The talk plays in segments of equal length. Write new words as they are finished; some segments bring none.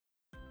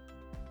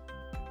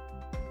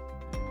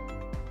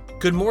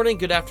Good morning,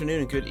 good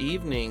afternoon, and good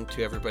evening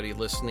to everybody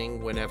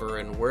listening whenever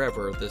and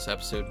wherever this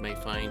episode may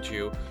find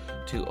you.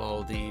 To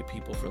all the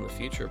people from the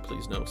future,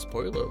 please no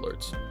spoiler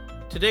alerts.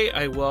 Today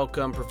I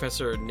welcome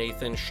Professor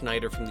Nathan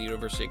Schneider from the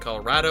University of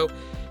Colorado.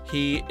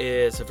 He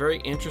is a very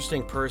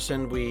interesting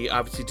person. We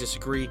obviously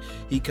disagree.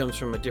 He comes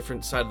from a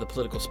different side of the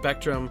political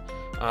spectrum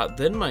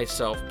than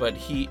myself, but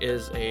he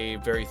is a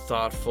very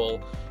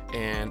thoughtful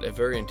and a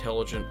very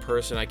intelligent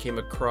person. I came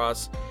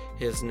across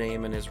his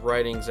name and his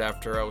writings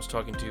after I was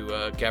talking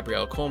to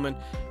Gabrielle Coleman,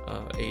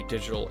 a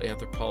digital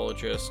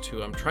anthropologist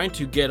who I'm trying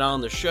to get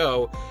on the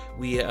show.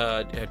 We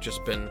had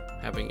just been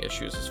having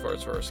issues as far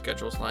as our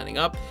schedules lining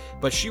up,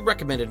 but she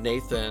recommended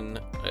Nathan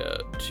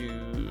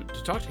to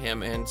talk to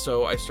him, and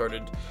so I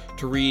started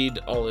to read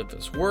all of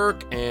his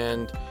work,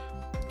 and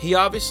he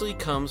obviously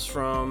comes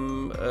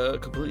from a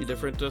completely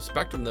different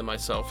spectrum than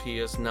myself. He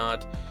is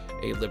not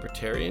a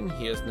libertarian.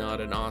 He is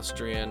not an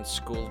Austrian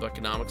School of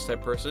Economics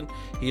type person.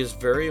 He is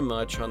very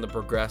much on the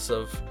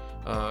progressive,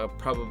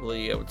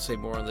 probably I would say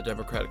more on the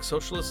democratic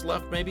socialist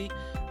left, maybe.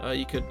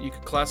 You could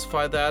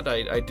classify that.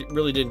 I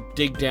really didn't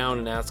dig down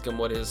and ask him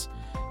what his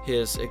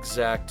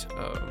exact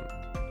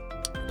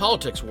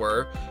politics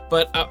were,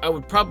 but I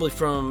would probably,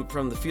 from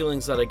the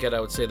feelings that I get, I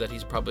would say that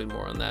he's probably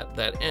more on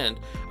that end.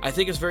 I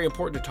think it's very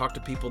important to talk to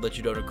people that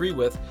you don't agree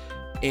with,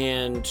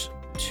 and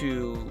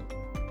to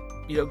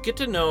get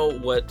to know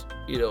what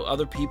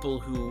other people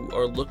who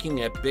are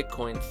looking at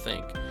Bitcoin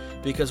think,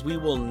 because we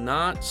will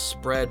not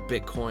spread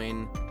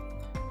Bitcoin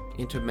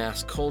into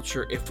mass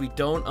culture if we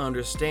don't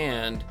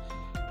understand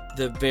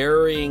the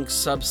varying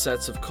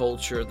subsets of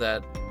culture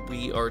that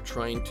we are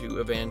trying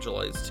to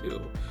evangelize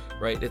to,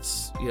 right?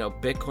 It's,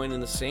 Bitcoin in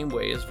the same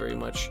way is very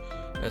much,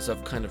 as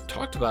I've kind of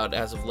talked about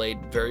as of late,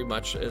 very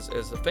much as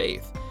a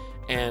faith.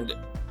 And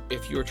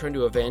if you're trying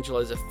to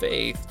evangelize a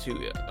faith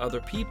to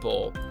other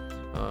people,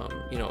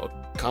 a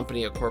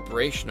company, a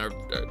corporation are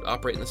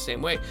operate in the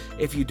same way.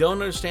 If you don't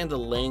understand the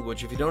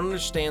language, if you don't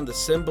understand the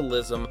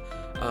symbolism,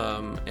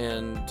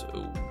 and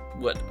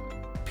what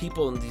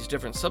people in these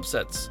different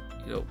subsets,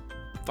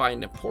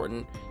 find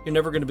important, you're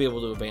never going to be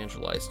able to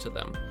evangelize to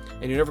them,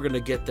 and you're never going to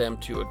get them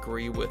to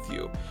agree with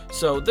you.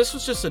 So this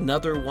was just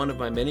another one of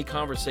my many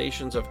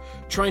conversations of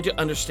trying to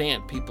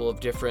understand people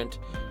of different,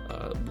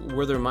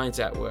 where their mind's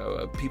at,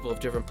 people of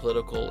different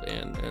political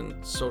and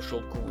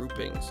social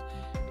groupings.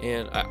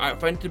 And I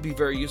find it to be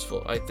very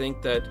useful. I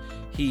think that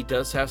he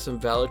does have some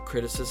valid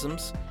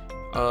criticisms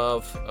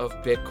of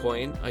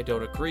Bitcoin. I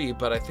don't agree,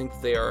 but I think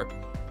they are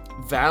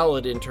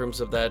valid in terms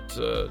of that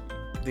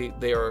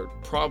they are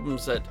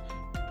problems that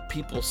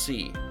people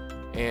see,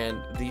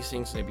 and these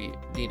things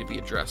need to be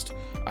addressed.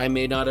 I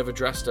may not have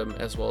addressed them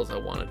as well as I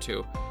wanted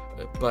to,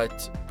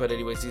 but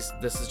anyways,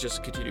 this is just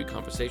a continued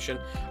conversation.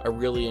 I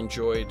really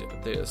enjoyed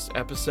this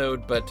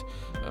episode, but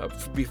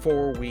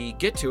before we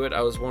get to it,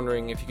 I was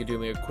wondering if you could do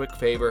me a quick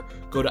favor.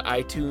 Go to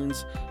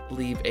iTunes,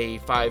 leave a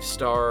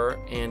 5-star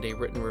and a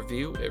written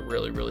review. It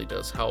really, really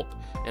does help,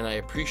 and I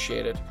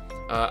appreciate it.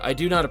 I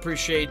do not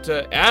appreciate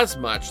as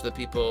much the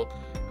people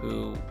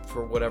who,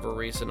 for whatever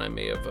reason, I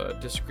may have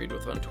disagreed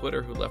with on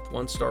Twitter, who left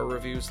 1-star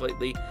reviews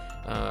lately.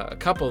 A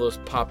couple of those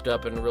popped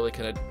up and really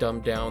kind of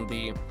dumbed down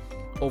the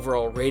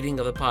overall rating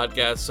of the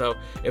podcast. So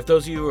if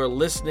those of you who are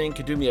listening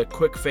could do me a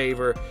quick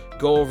favor,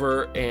 go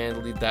over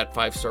and leave that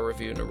 5-star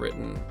review and a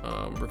written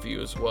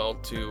review as well,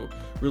 to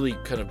really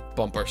kind of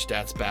bump our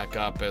stats back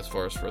up as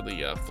far as for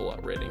the full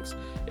out ratings.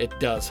 It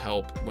does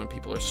help when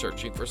people are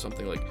searching for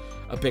something like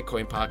a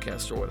Bitcoin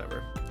podcast or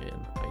whatever in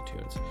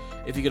iTunes.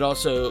 If you could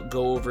also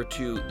go over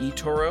to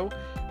eToro,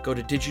 go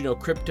to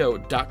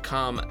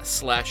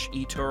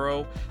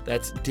didyouknowcrypto.com/eToro.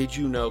 That's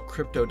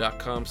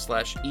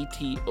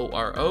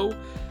didyouknowcrypto.com/eToro.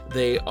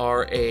 They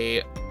are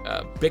a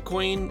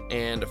Bitcoin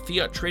and a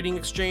fiat trading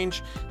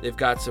exchange. They've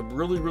got some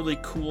really, really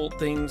cool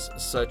things,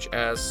 such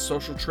as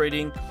social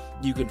trading.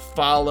 You can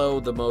follow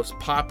the most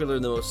popular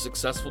and the most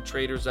successful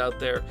traders out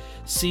there,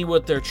 see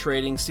what they're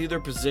trading, see their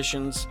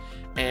positions,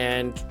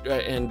 and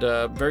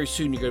very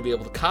soon you're going to be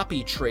able to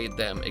copy trade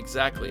them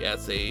exactly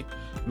as they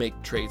make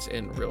trades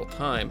in real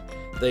time.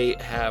 They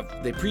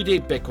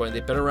predate Bitcoin.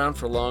 They've been around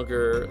for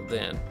longer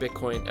than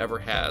Bitcoin ever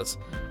has,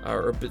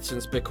 or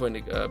since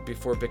Bitcoin,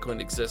 before Bitcoin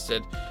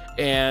existed.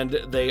 And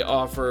they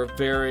offer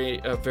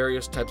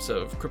various types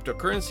of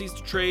cryptocurrencies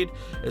to trade,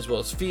 as well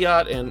as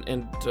fiat,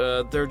 and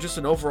they're just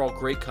an overall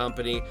great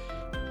company.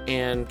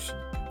 And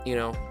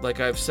like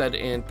I've said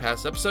in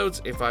past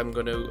episodes, if I'm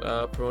going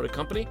to promote a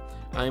company,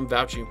 I'm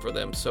vouching for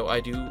them. So I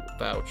do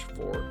vouch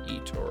for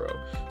eToro.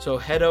 So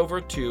head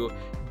over to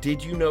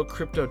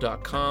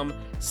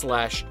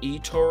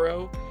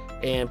didyouknowcrypto.com/eToro,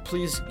 and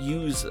please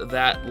use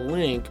that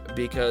link,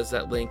 because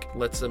that link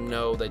lets them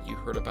know that you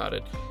heard about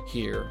it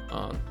here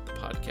on the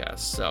podcast.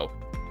 So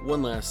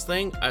one last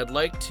thing, I'd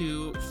like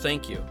to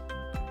thank you,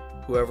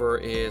 whoever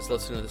is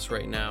listening to this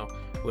right now.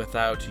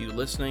 Without you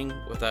listening,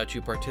 without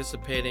you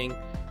participating,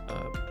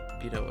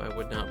 I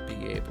would not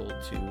be able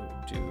to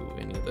do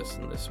any of this,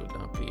 and this would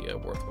not be a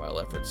worthwhile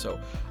effort. So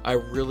I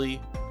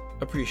really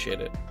appreciate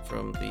it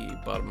from the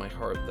bottom of my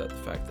heart, that the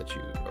fact that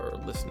you are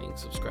listening,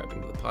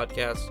 subscribing to the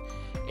podcast,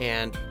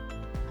 and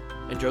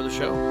enjoy the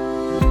show.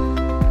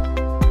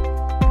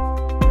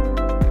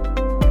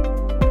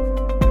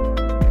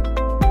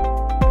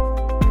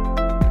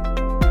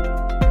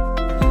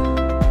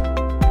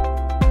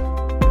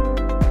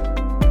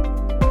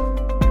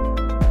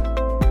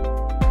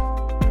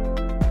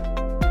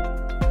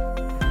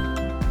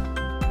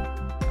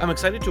 I'm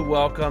excited to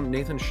welcome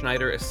Nathan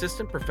Schneider,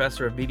 Assistant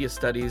Professor of Media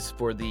Studies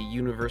for the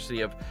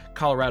University of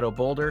Colorado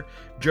Boulder,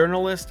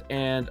 journalist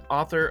and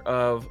author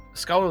of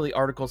scholarly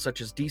articles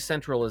such as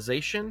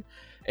Decentralization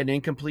and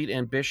Incomplete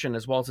Ambition,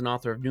 as well as an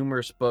author of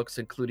numerous books,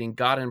 including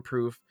God and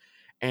Proof,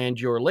 and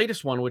your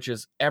latest one, which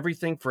is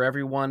Everything for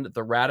Everyone,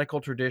 the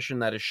Radical Tradition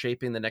That is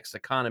Shaping the Next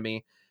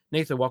Economy.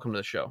 Nathan, welcome to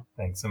the show.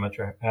 Thanks so much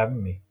for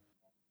having me.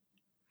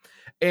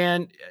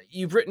 And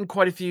you've written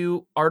quite a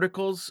few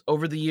articles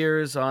over the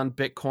years on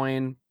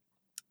Bitcoin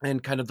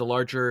and kind of the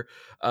larger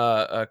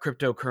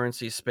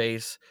cryptocurrency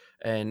space,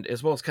 and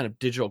as well as kind of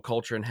digital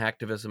culture and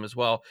hacktivism as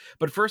well.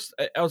 But first,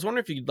 I was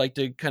wondering if you'd like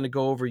to kind of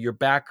go over your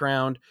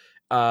background,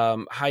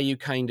 how you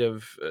kind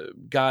of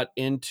got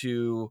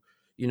into,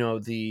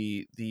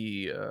 the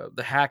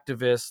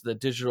hacktivists, the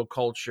digital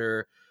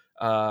culture,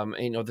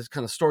 and, this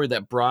kind of story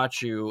that brought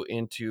you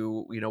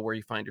into, where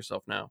you find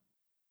yourself now.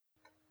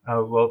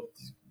 Well,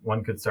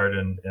 one could start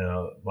in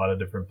a lot of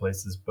different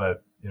places,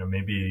 but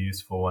maybe a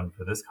useful one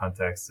for this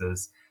context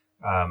is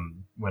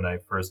when I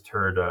first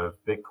heard of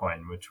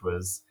Bitcoin, which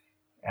was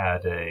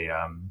at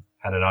an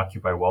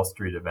Occupy Wall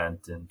Street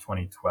event in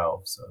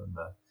 2012, so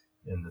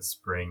in the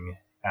spring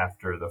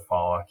after the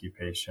fall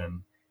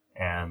occupation,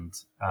 and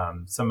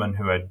someone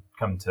who I'd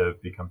come to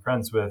become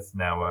friends with,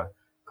 now a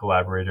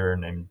collaborator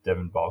named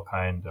Devin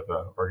Balkind of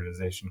an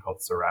organization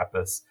called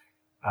Serapis,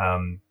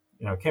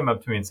 came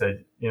up to me and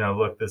said,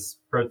 look, this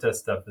protest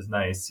stuff is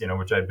nice,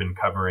 which I'd been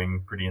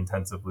covering pretty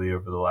intensively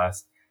over the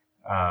last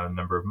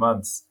number of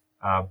months.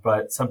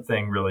 But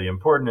something really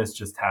important has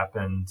just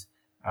happened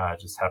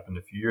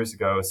a few years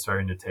ago. It's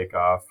starting to take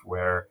off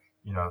where,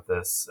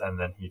 this, and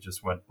then he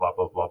just went blah,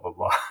 blah, blah, blah,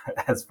 blah,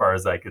 as far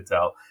as I could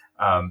tell.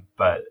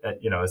 But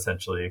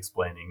essentially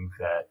explaining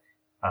that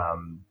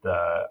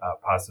the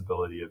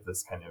possibility of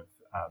this kind of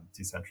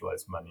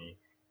decentralized money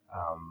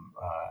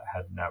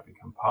had now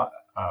become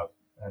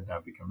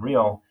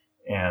real,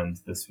 and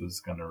this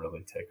was going to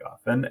really take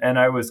off. And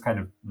I was kind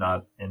of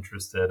not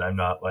interested. I'm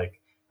not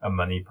like a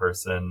money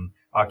person.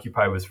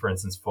 Occupy was, for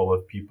instance, full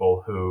of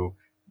people who,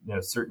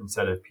 certain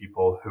set of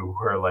people who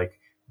were like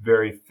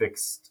very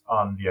fixed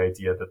on the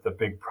idea that the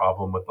big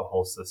problem with the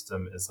whole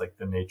system is like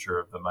the nature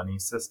of the money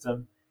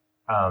system.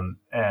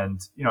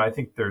 And I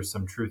think there's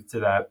some truth to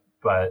that,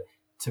 but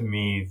to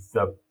me,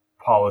 the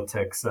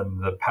politics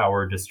and the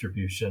power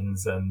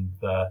distributions and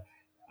the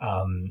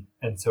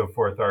and so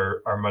forth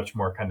are much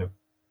more kind of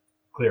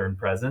clear and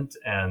present,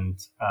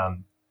 and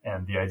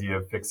the idea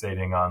of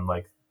fixating on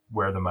like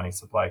where the money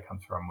supply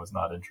comes from was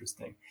not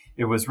interesting.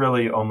 It was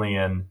really only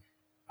in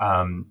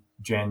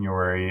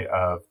January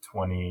of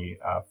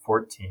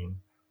 2014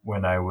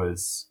 when I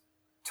was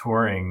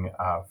touring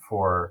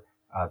for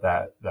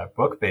that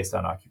book based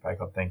on Occupy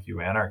called Thank You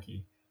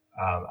Anarchy.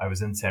 I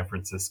was in San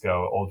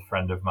Francisco. An old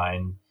friend of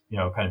mine,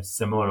 kind of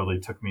similarly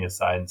took me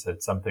aside and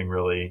said something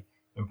really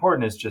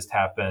important has just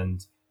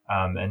happened.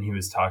 And he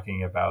was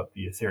talking about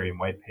the Ethereum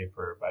white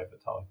paper by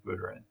Vitalik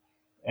Buterin.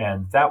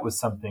 And that was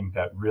something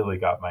that really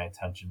got my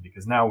attention,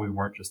 because now we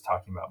weren't just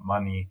talking about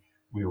money.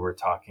 We were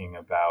talking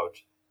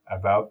about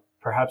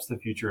perhaps the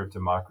future of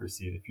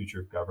democracy, the future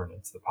of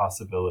governance, the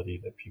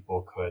possibility that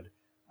people could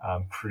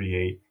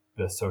create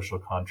the social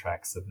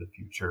contracts of the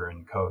future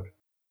in code.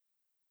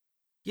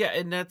 Yeah,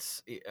 and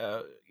that's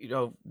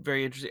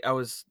very interesting. I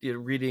was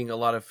reading a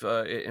lot of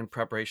in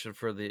preparation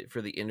for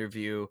the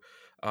interview,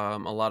 a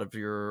lot of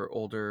your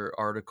older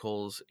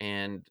articles,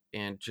 and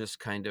just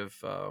kind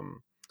of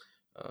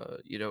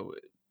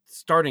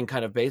starting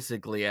kind of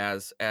basically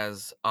as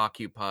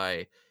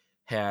Occupy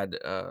had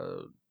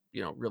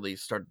really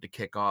started to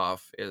kick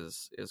off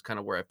is kind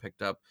of where I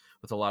picked up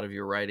with a lot of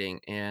your writing,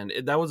 and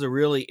that was a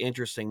really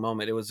interesting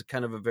moment. It was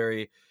kind of a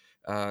very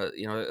a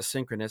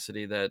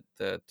synchronicity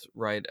that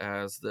right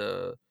as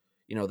the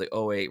the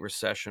 2008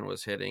 recession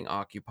was hitting,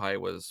 Occupy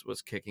was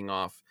kicking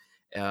off,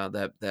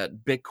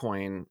 that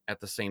Bitcoin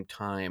at the same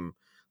time,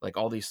 like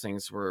all these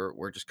things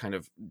were just kind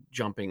of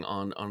jumping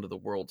onto the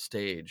world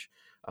stage,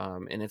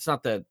 and it's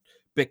not that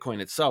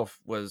Bitcoin itself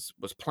was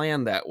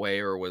planned that way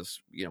or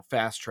was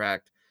fast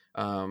tracked.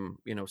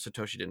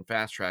 Satoshi didn't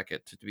fast track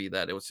it to be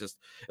that. It was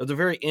a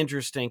very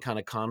interesting kind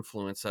of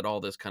confluence that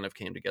all this kind of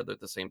came together at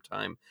the same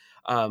time.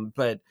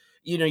 But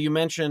you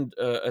mentioned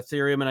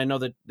Ethereum, and I know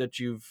that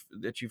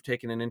you've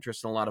taken an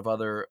interest in a lot of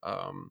other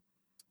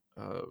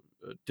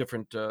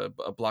different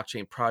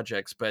blockchain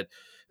projects. But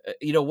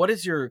what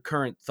is your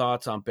current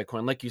thoughts on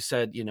Bitcoin? Like you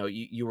said,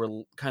 you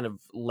were kind of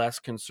less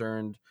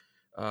concerned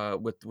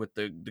with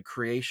the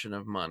creation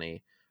of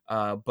money.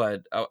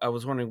 But I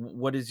was wondering,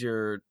 what is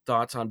your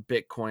thoughts on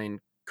Bitcoin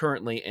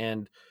currently,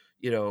 and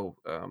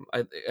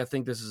I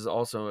think this is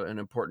also an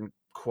important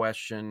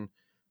question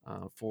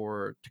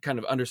to kind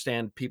of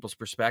understand people's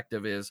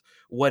perspective is,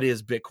 what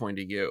is Bitcoin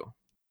to you?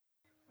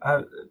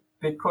 Uh,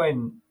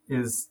 Bitcoin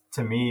is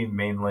to me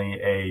mainly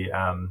a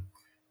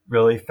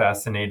really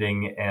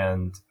fascinating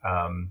and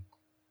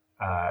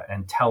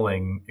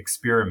telling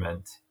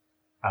experiment,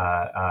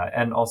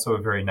 and also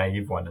a very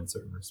naive one in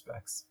certain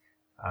respects.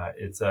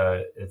 It's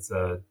a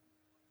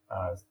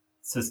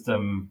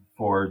system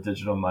for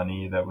digital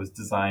money that was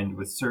designed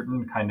with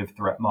certain kind of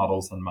threat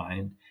models in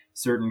mind,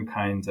 certain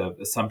kinds of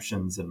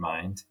assumptions in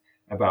mind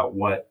about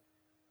what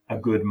a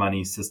good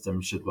money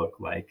system should look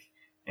like,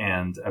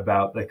 and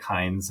about the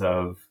kinds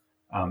of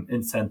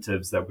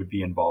incentives that would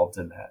be involved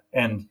in that.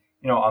 And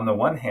on the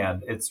one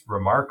hand, it's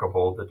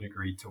remarkable the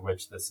degree to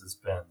which this has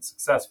been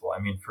successful. I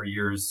mean, for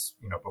years,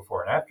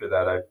 before and after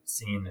that, I've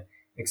seen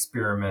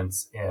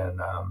experiments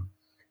in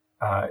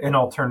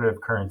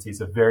alternative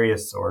currencies of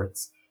various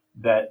sorts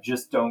that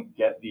just don't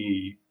get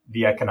the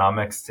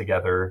economics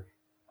together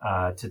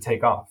to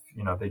take off.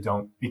 They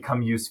don't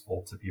become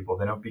useful to people.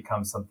 They don't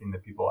become something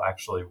that people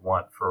actually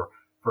want for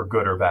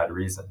good or bad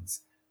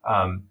reasons.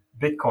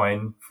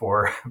 Bitcoin,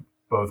 for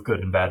both good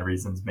and bad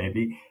reasons,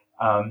 maybe,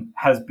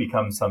 has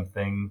become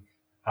something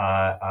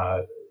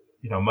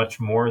much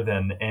more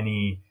than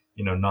any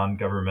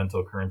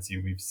non-governmental currency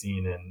we've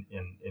seen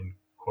in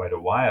quite a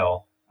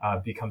while,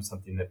 becomes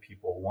something that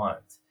people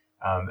want,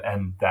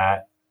 and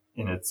that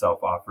in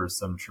itself offers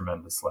some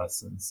tremendous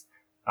lessons.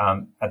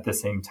 At the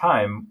same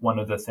time, one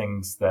of the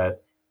things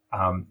that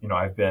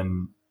I've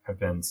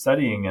been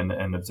studying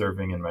and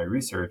observing in my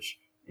research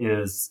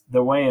is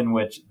the way in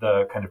which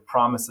the kind of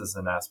promises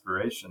and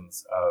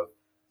aspirations of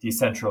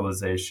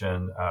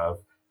decentralization,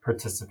 of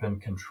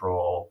participant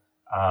control,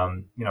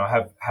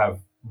 have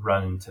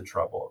run into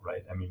trouble,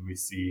 right? I mean, we've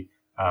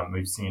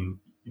seen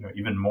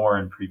even more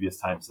in previous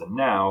times than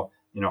now,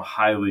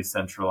 highly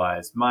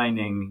centralized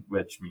mining,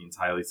 which means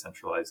highly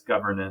centralized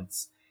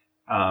governance.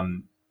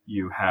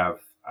 You have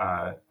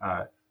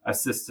a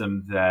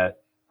system that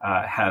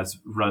has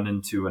run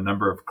into a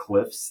number of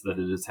cliffs that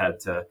it has had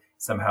to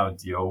somehow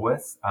deal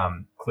with.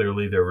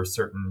 Clearly, there were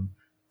certain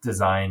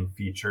design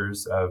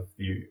features of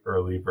the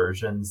early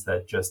versions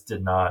that just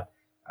did not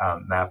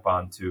map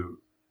onto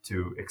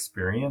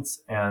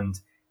experience. And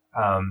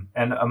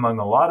among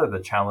a lot of the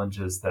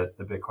challenges that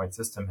the Bitcoin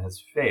system has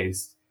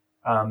faced,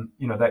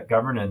 that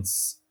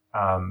governance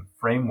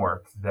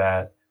framework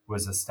that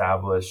was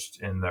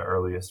established in the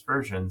earliest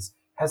versions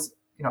has,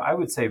 I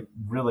would say,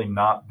 really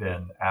not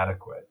been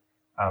adequate.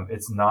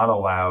 It's not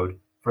allowed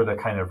for the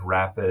kind of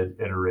rapid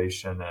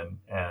iteration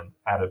and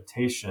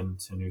adaptation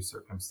to new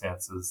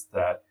circumstances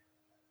that,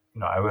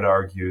 I would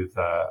argue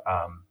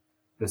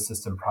the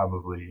system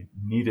probably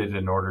needed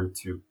in order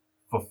to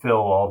fulfill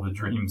all the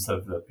dreams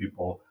of the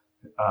people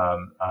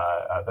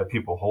that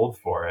people hold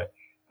for it.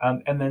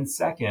 And then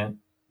second,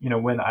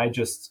 when I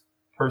just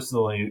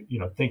personally,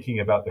 thinking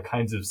about the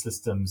kinds of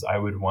systems I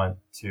would want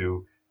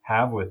to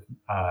have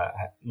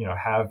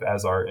have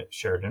as our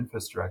shared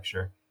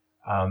infrastructure,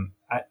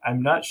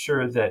 I'm not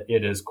sure that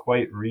it has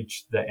quite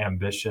reached the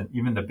ambition,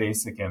 even the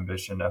basic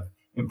ambition of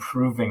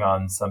improving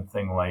on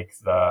something like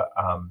the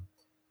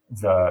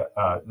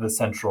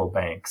central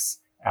banks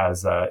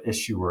as a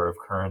issuer of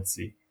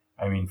currency.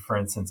 I mean, for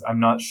instance, I'm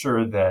not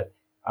sure that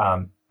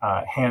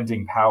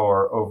handing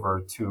power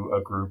over to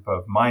a group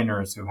of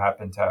miners who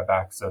happen to have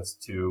access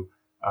to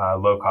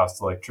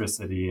low-cost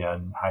electricity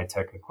and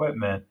high-tech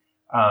equipment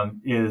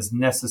is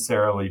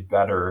necessarily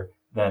better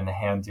than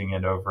handing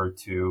it over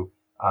to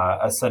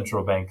a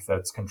central bank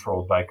that's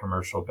controlled by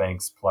commercial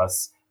banks,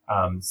 plus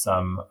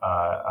some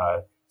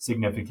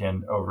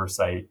significant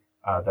oversight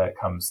that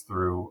comes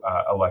through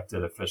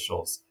elected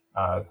officials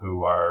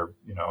who are,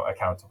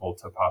 accountable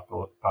to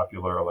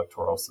popular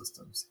electoral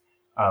systems.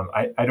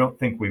 I don't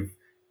think we've,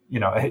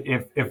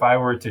 if I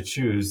were to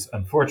choose,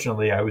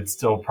 unfortunately, I would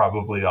still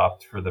probably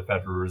opt for the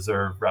Federal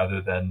Reserve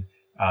rather than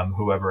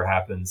whoever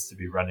happens to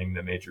be running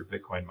the major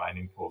Bitcoin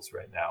mining pools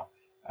right now.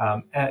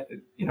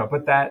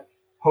 But that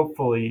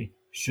hopefully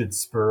should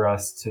spur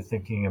us to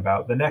thinking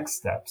about the next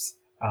steps.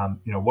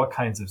 What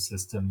kinds of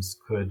systems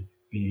could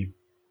be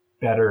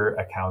better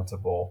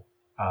accountable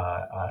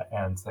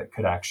and that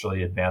could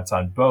actually advance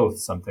on both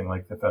something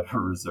like the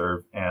Federal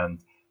Reserve and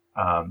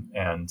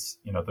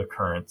the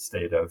current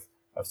state of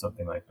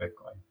something like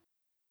Bitcoin.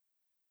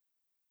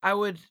 I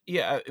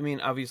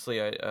mean,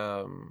 obviously,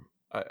 I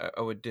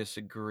would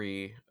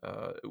disagree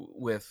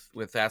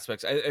with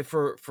aspects.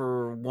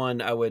 For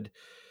one,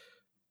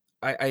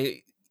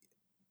 I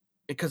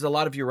because a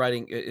lot of your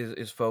writing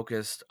is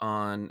focused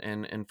on,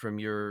 and from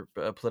your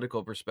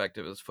political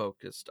perspective is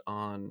focused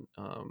on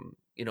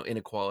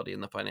inequality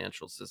in the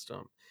financial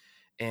system.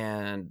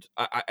 And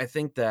I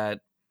think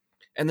that,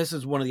 and this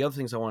is one of the other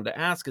things I wanted to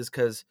ask, is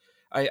because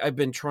I've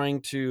been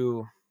trying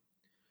to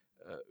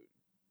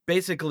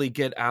basically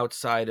get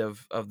outside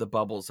of the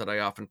bubbles that I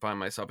often find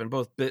myself in,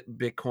 both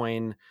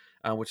Bitcoin,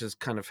 which is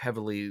kind of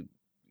heavily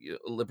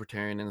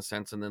libertarian in a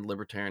sense, and then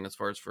libertarian as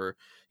far as for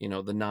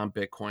the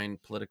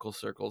non-Bitcoin political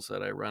circles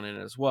that I run in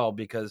as well,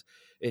 because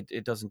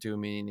it doesn't do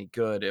me any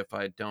good if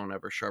I don't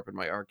ever sharpen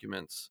my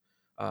arguments,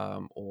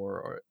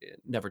 or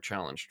never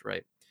challenged,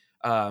 right?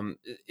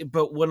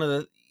 But one of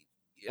the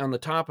on the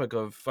topic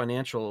of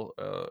financial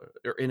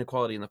or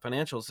inequality in the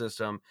financial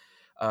system,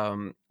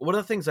 one of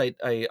the things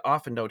I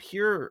often note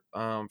here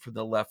from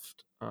the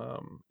left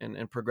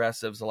and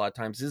progressives a lot of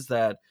times is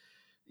that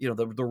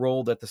the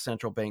role that the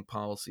central bank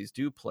policies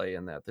do play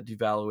in that, the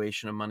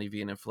devaluation of money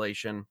via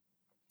inflation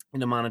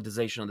and the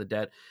monetization of the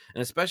debt,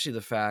 and especially the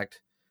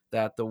fact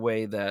that the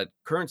way that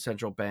current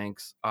central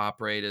banks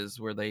operate is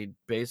where they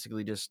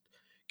basically just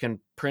can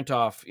print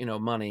off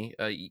money,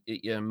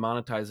 and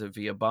monetize it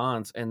via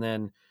bonds, and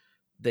then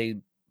they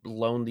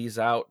loan these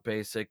out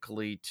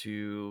basically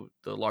to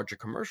the larger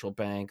commercial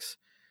banks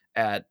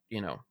at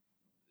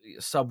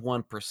sub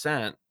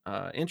 1%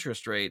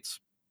 interest rates,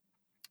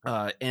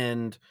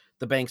 and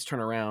the banks turn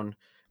around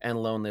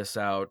and loan this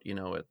out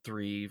at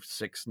 3,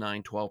 6,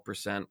 9,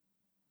 12%,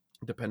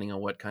 depending on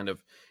what kind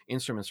of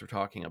instruments we're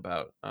talking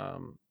about.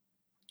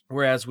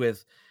 Whereas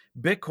with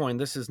Bitcoin,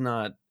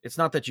 it's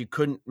not that you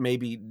couldn't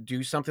maybe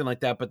do something like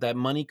that, but that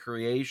money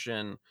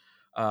creation,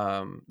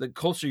 the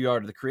closer you are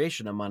to the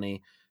creation of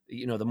money,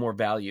 the more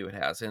value it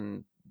has.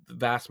 And the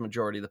vast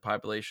majority of the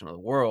population of the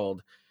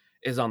world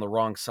is on the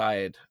wrong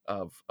side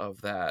of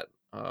that,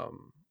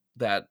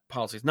 that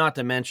policies, not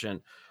to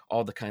mention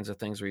all the kinds of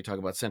things where you talk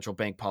about central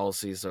bank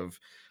policies of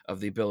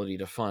the ability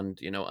to fund,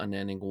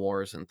 unending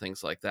wars and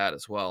things like that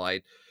as well.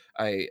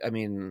 I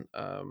mean,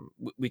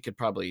 we could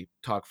probably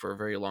talk for a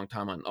very long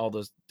time on all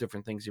those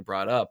different things you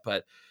brought up,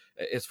 but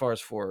as far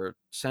as for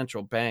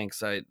central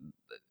banks,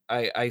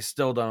 I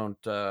still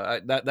don't.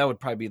 That would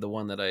probably be the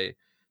one that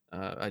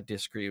I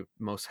disagree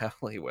most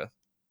heavily with.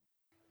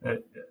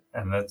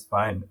 And that's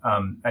fine.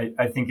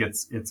 I think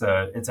it's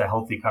a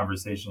healthy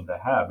conversation to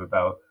have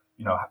about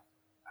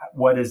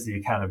what is the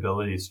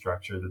accountability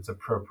structure that's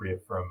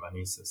appropriate for a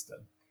money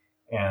system,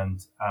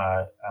 and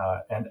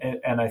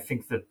I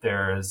think that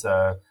there is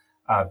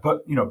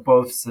but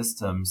both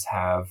systems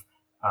have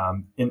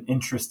an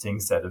interesting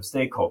set of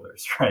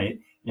stakeholders, right?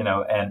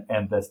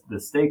 And the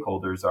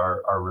stakeholders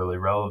are really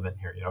relevant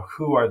here.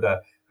 Who are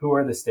the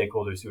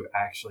stakeholders who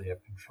actually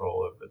have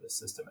control over the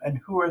system, and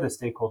who are the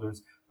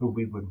stakeholders who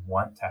we would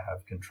want to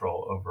have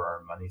control over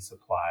our money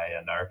supply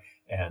and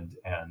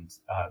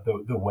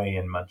the way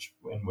in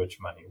which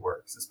money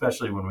works,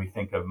 especially when we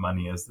think of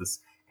money as this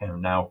kind of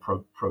now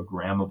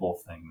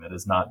programmable thing that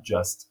is not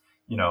just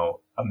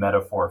a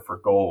metaphor for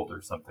gold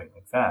or something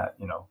like that,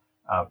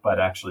 but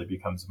actually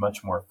becomes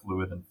much more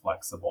fluid and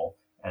flexible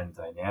and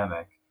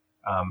dynamic.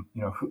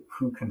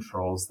 Who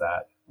controls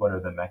that? What are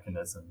the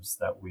mechanisms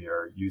that we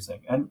are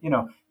using? And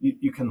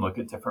you can look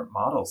at different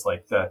models,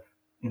 like the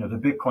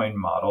Bitcoin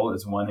model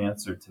is one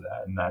answer to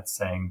that, and that's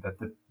saying that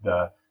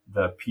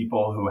the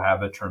people who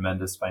have a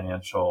tremendous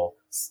financial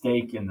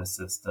stake in the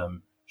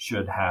system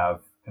should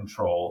have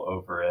control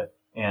over it,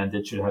 and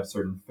it should have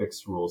certain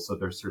fixed rules. So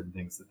there's certain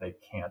things that they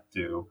can't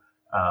do,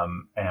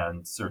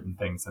 and certain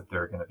things that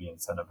they're going to be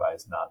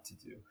incentivized not to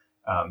do.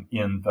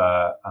 In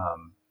the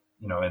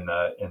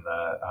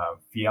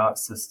fiat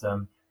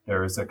system,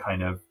 there is a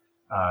kind of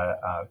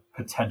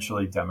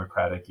potentially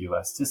democratic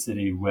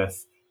elasticity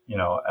with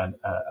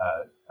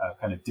a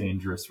kind of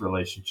dangerous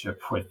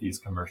relationship with these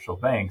commercial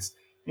banks.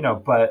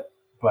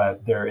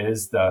 But there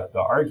is the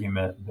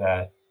argument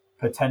that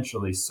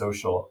potentially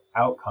social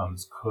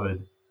outcomes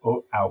could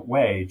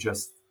outweigh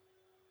just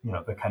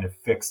the kind of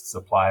fixed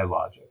supply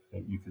logic,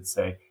 that you could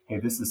say, hey,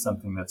 this is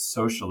something that's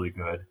socially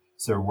good,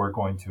 so we're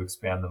going to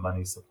expand the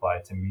money supply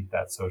to meet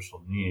that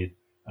social need.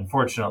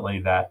 Unfortunately,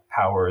 that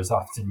power is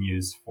often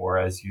used for,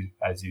 as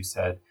you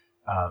said,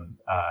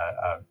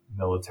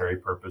 military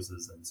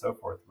purposes and so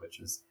forth, which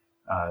is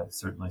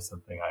certainly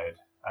something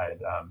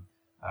I'd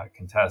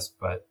contest.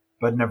 But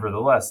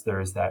nevertheless, there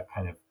is that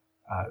kind of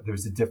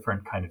there's a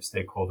different kind of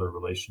stakeholder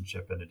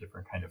relationship and a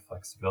different kind of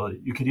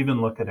flexibility. You could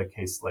even look at a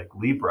case like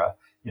Libra,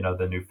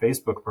 the new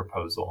Facebook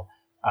proposal,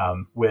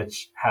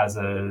 which has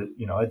a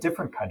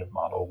different kind of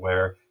model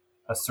where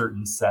a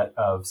certain set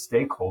of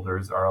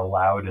stakeholders are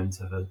allowed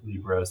into the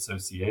Libra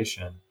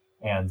Association,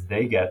 and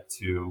they get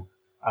to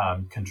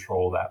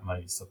control that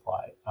money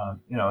supply.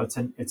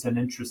 It's an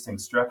interesting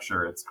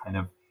structure. It's kind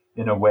of,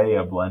 in a way,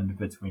 a blend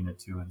between the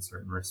two in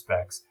certain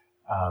respects,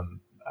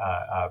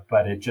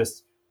 but it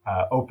just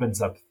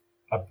opens up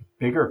a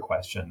bigger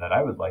question that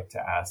I would like to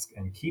ask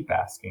and keep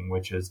asking,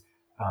 which is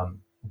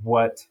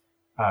what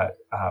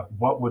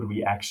would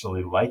we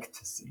actually like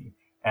to see?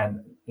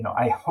 And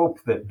I hope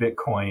that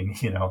Bitcoin,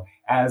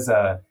 as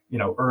a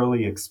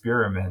early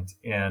experiment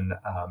in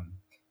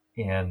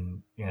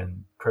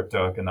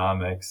crypto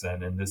economics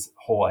and in this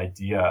whole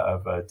idea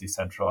of a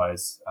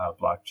decentralized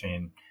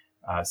blockchain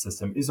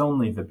system, is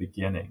only the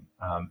beginning.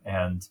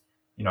 And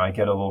I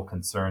get a little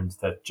concerned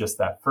that just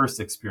that first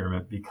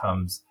experiment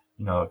becomes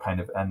a kind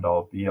of end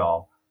all be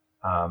all.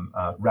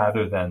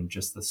 rather than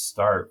just the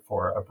start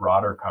for a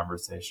broader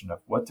conversation of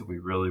what do we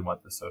really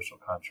want the social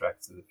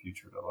contracts of the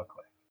future to look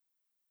like.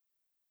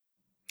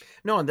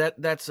 No, and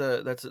that's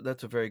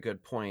a very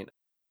good point.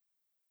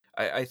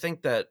 I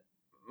think that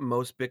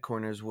most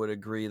Bitcoiners would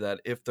agree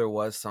that if there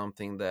was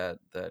something that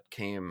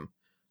came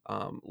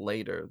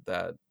later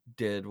that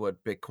did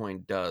what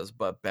Bitcoin does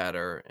but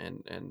better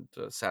and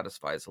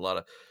satisfies a lot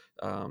of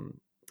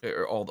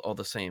or all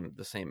the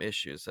same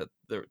issues, that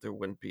there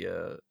wouldn't be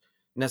a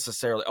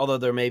necessarily, although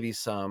there may be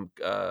some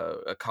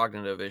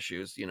cognitive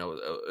issues,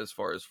 as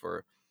far as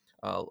for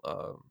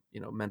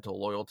mental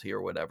loyalty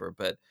or whatever.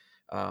 But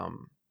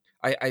um,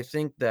 I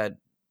think that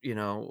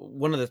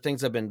one of the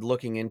things I've been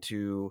looking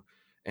into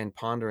and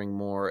pondering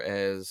more,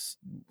 as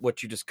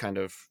what you just kind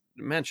of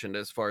mentioned,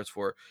 as far as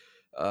for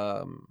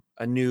a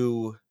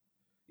new,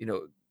 you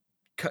know,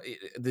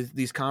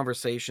 these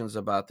conversations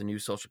about the new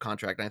social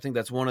contract. And I think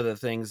that's one of the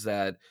things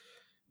that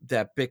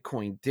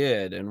Bitcoin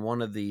did, and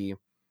one of the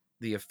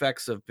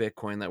effects of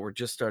Bitcoin that we're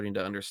just starting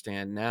to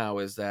understand now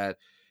is that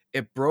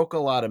it broke a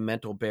lot of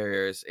mental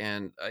barriers.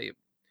 And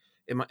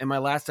in my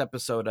last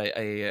episode,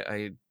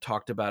 I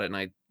talked about it, and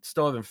I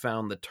still haven't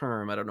found the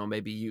term. I don't know.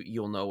 Maybe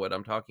you'll know what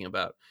I'm talking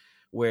about,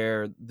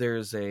 where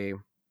there's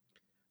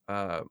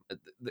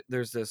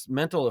there's this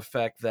mental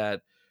effect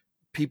that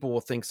people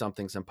will think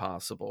something's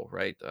impossible,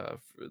 right?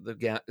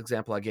 The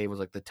example I gave was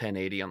like the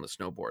 1080 on the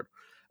snowboard.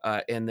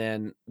 And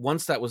then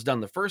once that was done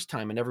the first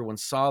time and everyone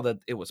saw that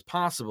it was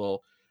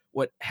possible,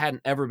 what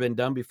hadn't ever been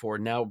done before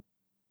now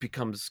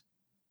becomes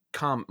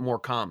more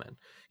common.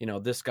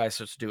 This guy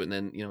starts to do it,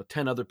 and then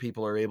 10 other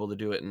people are able to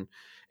do it.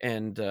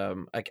 And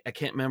I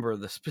can't remember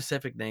the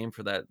specific name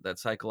for that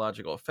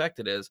psychological effect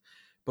it is,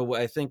 but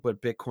what I think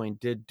what Bitcoin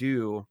did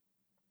do,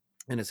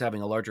 and is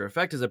having a larger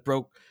effect, is it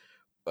broke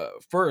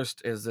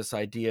first is this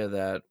idea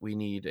that we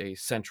need a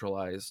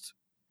centralized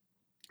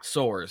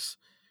source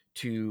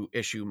to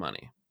issue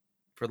money.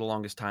 For the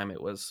longest time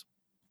it was,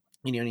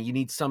 you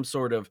need some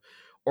sort of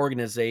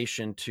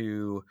organization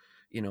to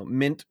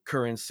mint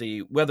currency,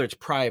 whether it's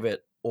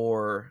private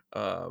or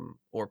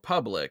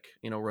public,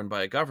 run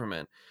by a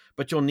government.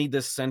 But you'll need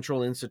this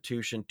central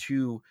institution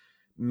to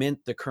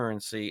mint the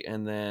currency,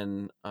 and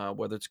then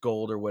whether it's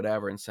gold or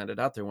whatever, and send it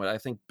out there. What I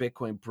think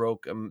Bitcoin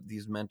broke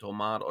these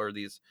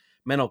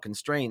mental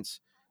constraints,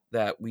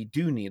 that we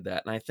do need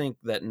that. And I think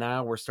that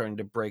now we're starting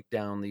to break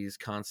down these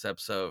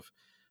concepts of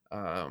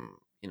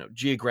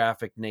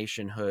geographic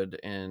nationhood,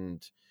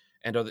 and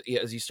other,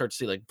 as you start to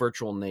see like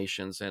virtual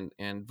nations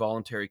and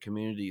voluntary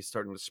communities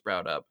starting to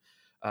sprout up.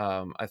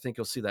 I think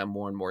you'll see that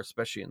more and more,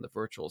 especially in the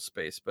virtual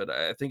space. But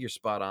I think you're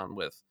spot on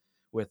with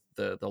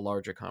the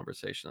larger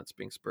conversation that's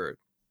being spurred.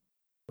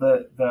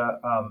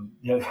 I'm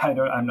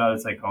not a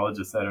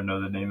psychologist. I don't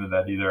know the name of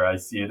that either. I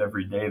see it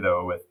every day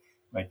though with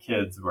my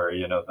kids, where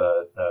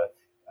the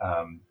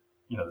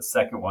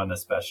second one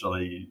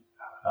especially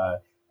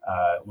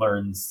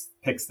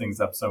picks things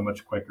up so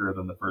much quicker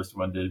than the first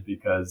one did,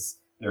 because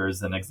there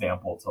is an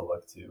example to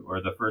look to. Or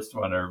the first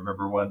one, I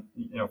remember one,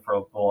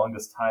 for the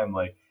longest time,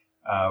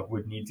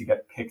 would need to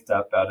get picked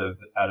up out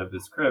of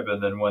his crib,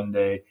 and then one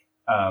day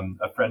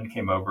a friend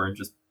came over and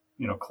just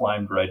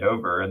climbed right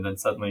over, and then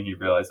suddenly he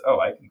realized, oh,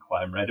 I can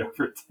climb right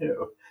over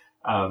too.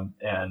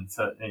 And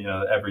so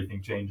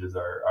everything changes.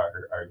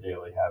 Our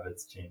daily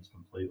habits change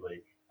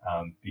completely,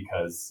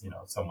 because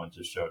someone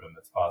just showed him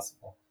it's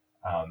possible.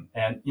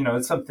 And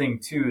it's something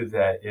too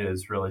that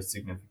is really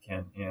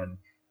significant in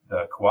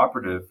the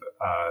cooperative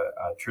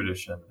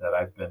tradition that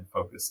I've been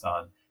focused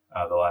on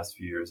the last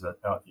few years,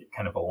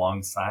 kind of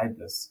alongside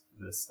this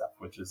stuff,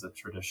 which is a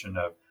tradition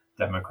of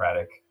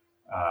democratically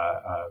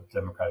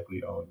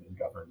owned and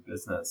governed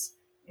business.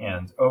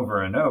 And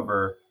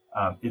over,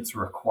 it's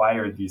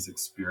required these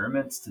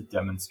experiments to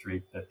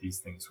demonstrate that these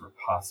things were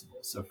possible.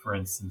 So, for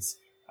instance,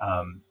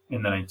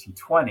 in the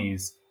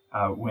 1920s,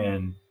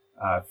 when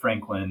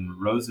Franklin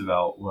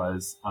Roosevelt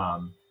was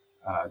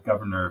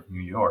governor of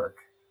New York,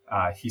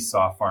 he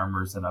saw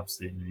farmers in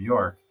upstate New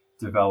York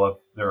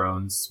develop their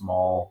own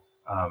small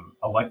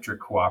electric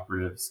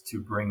cooperatives to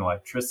bring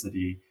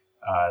electricity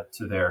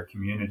to their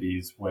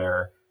communities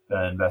where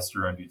the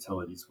investor-owned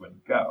utilities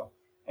wouldn't go.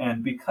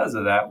 And because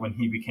of that, when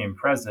he became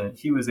president,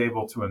 he was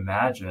able to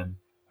imagine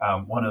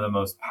one of the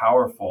most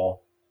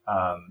powerful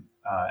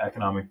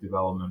economic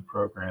development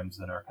programs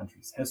in our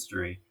country's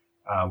history,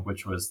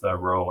 which was the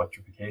Rural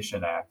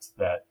Electrification Act,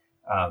 that,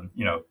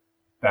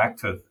 back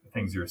to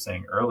things you were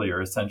saying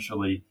earlier,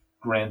 essentially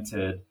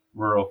granted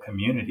rural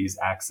communities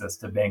access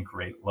to bank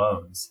rate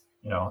loans,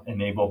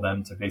 enabled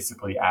them to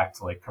basically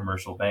act like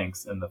commercial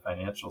banks in the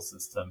financial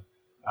system,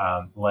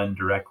 borrow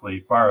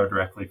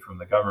directly from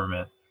the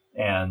government,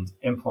 and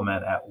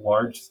implement at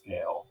large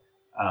scale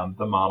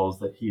the models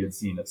that he had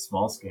seen at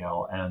small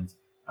scale. And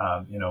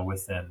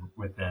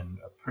within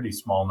a pretty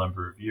small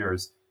number of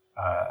years,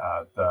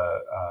 the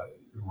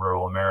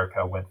rural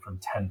America went from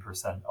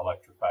 10%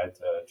 electrified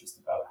to just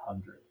about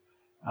 100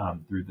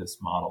 through this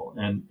model.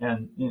 And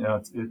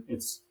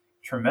it's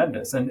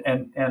tremendous.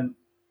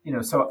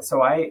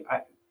 So I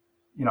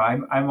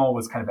I'm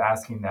always kind of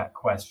asking that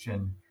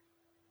question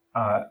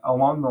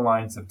along the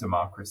lines of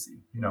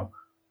democracy.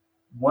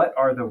 What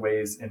are the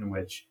ways in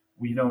which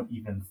we don't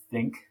even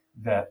think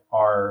that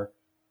our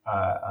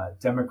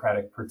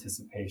democratic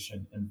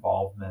participation,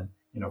 involvement,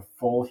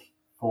 full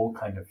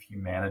kind of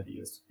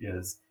humanity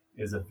is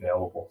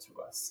available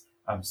to us.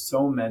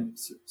 So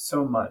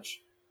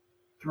much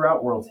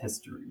throughout world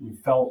history, we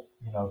felt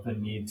the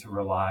need to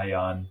rely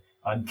on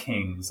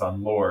kings,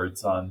 on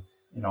lords, on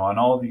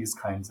all these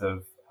kinds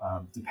of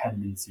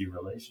dependency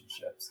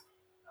relationships.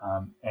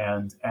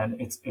 And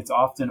it's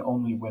often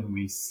only when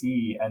we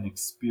see and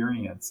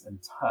experience and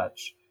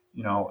touch,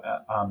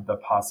 the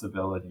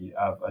possibility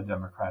of a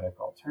democratic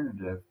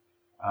alternative,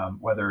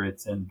 whether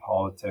it's in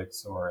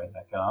politics or in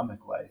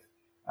economic life,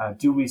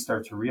 do we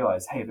start to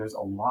realize, hey, there's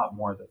a lot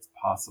more that's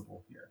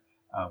possible here.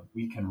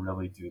 We can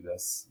really do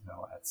this,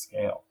 at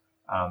scale.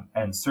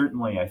 And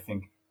certainly, I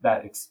think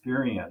that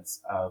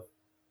experience of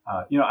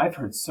I've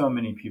heard so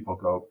many people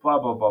go blah,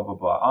 blah, blah, blah,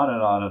 blah, on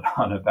and on and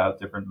on about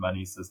different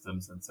money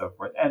systems and so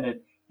forth. And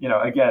it,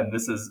 again,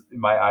 this is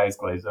my eyes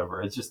glaze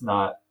over. It's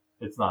not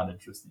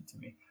interesting to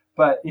me.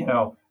 But,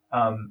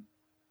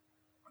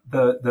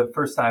 the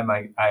first time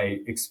I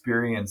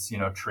experienced,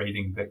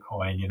 trading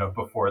Bitcoin,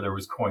 before there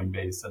was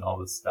Coinbase and all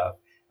this stuff,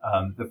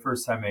 the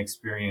first time I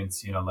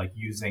experienced, like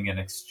using an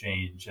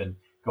exchange and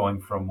going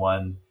from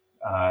one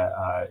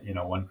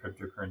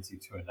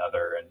cryptocurrency to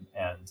another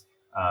and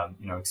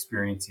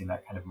experiencing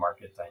that kind of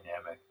market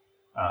dynamic,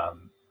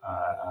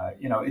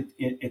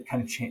 it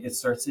kind of it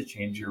starts to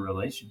change your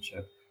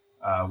relationship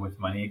with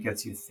money. It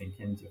gets you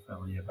thinking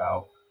differently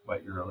about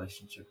what your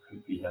relationship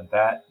could be, and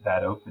that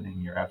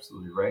opening, you're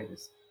absolutely right,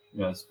 is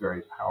it's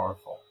very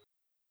powerful.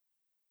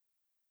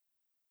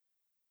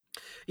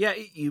 Yeah,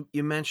 you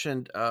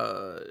mentioned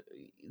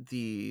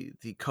the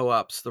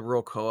co-ops, the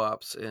rural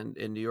co-ops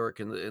in New York,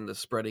 and the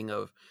spreading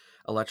of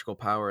electrical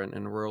power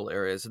in rural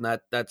areas, and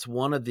that's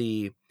one of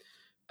the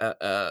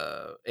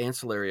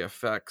ancillary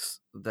effects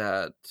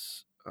that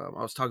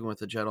I was talking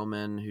with a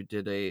gentleman who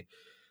did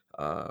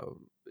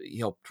he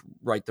helped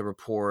write the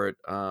report,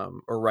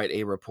 or write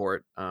a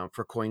report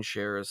for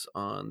CoinShares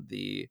on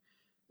the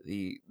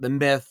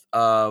myth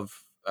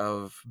of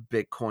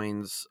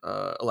Bitcoin's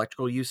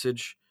electrical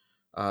usage,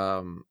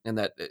 and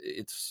that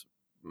it's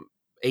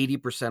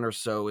 80% or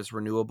so is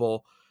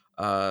renewable,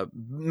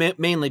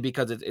 mainly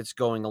because it's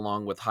going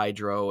along with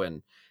hydro,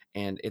 and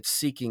it's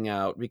seeking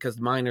out, because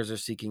miners are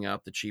seeking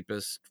out the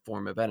cheapest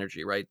form of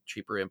energy, right?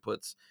 Cheaper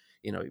inputs,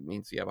 it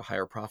means you have a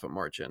higher profit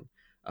margin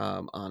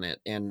on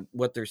it. And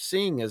what they're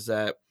seeing is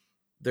that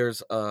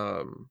there's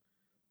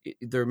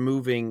they're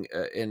moving,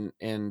 and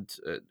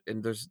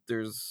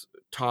there's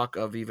talk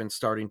of even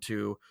starting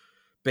to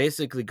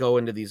basically go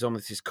into these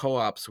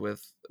co-ops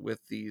with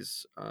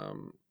these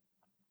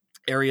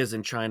areas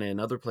in China and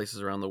other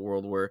places around the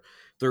world where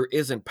there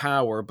isn't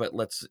power, but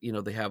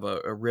they have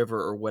a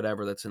river or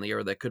whatever that's in the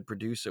area that could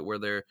produce it, where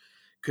there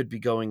could be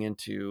going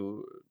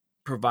into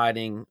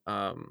providing,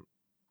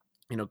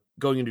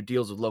 going into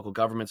deals with local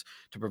governments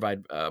to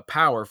provide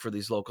power for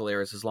these local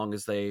areas, as long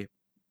as they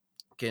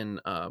can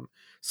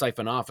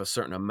siphon off a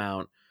certain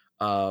amount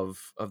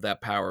of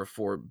that power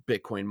for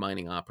Bitcoin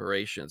mining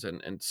operations,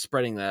 and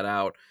spreading that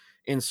out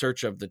in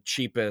search of the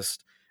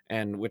cheapest,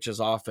 and which is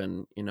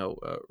often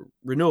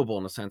renewable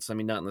in a sense. I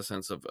mean, not in the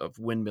sense of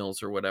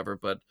windmills or whatever,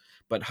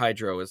 but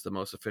hydro is the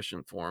most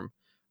efficient form.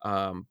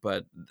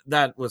 But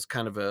that was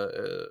kind of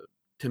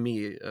to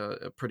me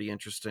a pretty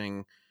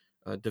interesting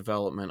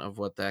development of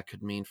what that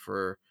could mean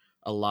for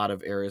a lot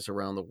of areas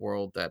around the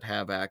world that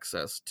have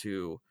access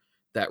to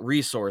that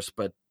resource,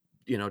 but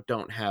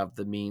don't have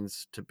the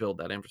means to build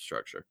that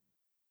infrastructure.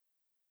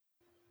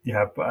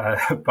 Yeah,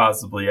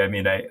 possibly. I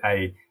mean,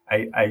 I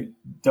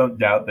don't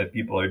doubt that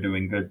people are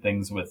doing good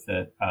things with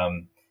it. At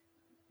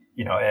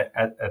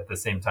the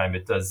same time,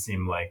 it does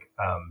seem like,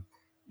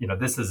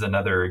 this is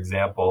another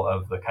example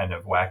of the kind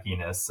of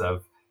wackiness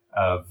of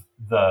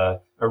the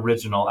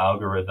original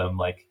algorithm,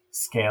 like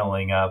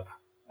scaling up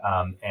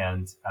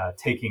and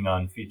taking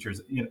on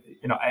features.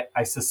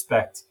 I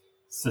suspect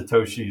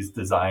Satoshi's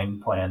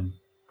design plan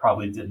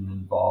probably didn't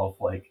involve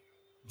like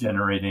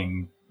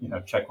generating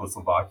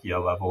Czechoslovakia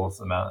levels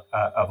amount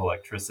of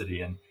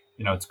electricity, and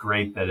it's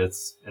great that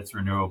it's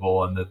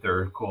renewable and that there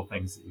are cool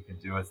things that you can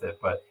do with it,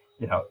 but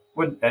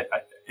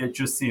it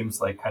just seems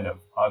like kind of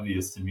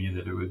obvious to me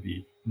that it would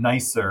be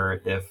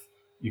nicer if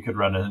you could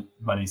run a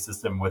money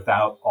system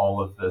without all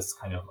of this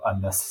kind of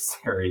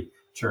unnecessary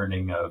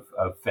churning of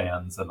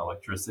fans and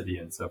electricity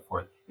and so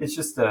forth. It's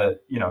just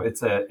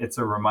it's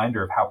a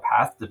reminder of how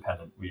path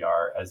dependent we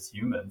are as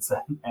humans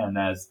and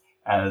as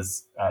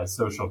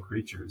social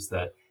creatures,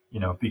 that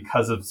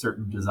because of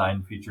certain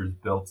design features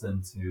built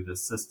into the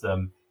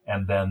system,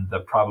 and then the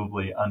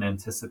probably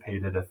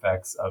unanticipated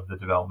effects of the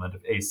development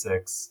of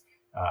ASICs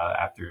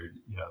after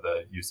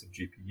the use of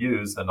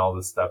GPUs and all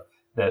this stuff,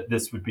 that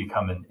this would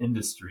become an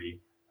industry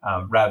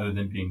rather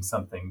than being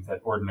something that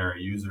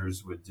ordinary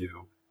users would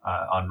do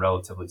on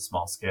relatively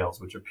small scales,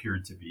 which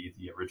appeared to be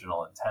the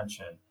original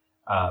intention.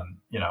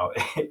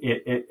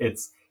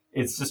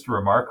 it's just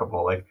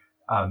remarkable. Like,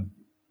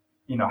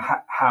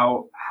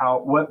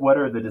 what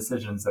are the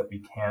decisions that we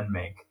can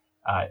make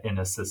in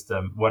a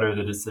system? What are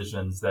the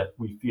decisions that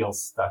we feel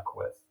stuck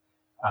with?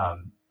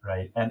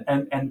 Right.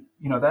 And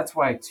that's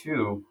why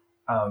too,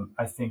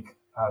 I think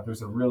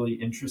there's a really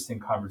interesting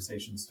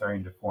conversation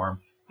starting to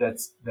form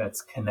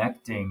that's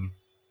connecting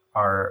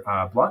our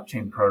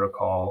blockchain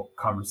protocol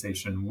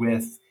conversation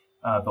with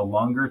the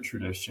longer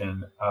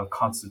tradition of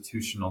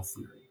constitutional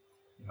theory.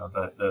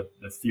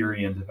 The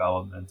theory and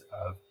development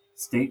of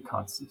state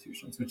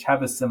constitutions, which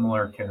have a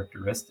similar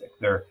characteristic.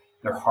 They're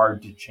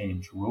hard to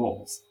change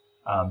rules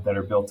that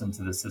are built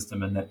into the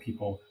system and that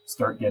people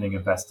start getting a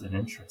vested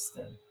interest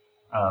in.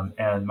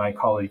 And my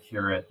colleague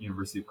here at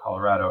University of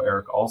Colorado,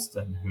 Eric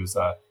Alston, who's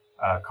a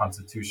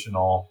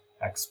constitutional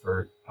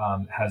expert,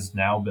 has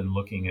now been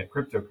looking at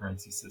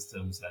cryptocurrency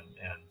systems and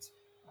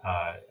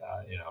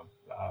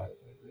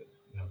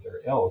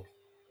their ilk,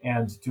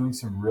 and doing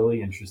some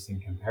really interesting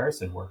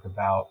comparison work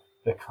about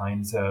the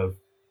kinds of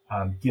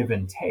give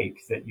and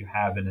take that you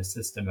have in a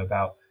system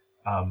about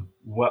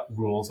what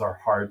rules are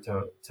hard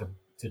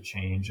to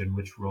change and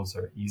which rules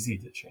are easy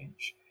to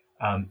change.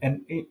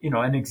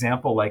 An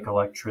example like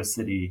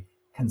electricity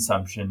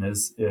consumption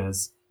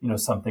is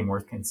something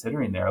worth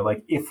considering there.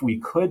 Like, if we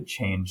could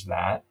change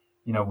that,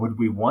 would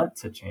we want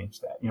to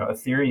change that?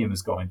 Ethereum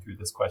is going through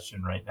this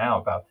question right now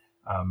about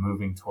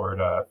moving toward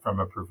from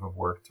a proof of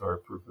work to a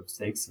proof of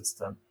stake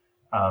system.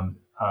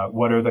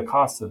 What are the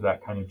costs of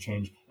that kind of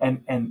change?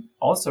 And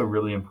also,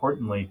 really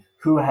importantly,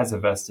 who has a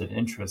vested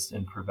interest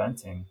in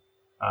preventing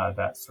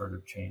that sort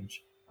of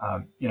change?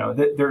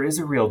 There is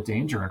a real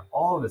danger in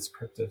all of this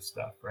crypto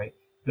stuff, right?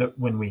 That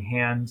when we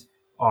hand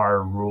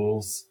our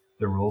rules,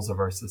 the rules of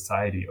our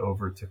society,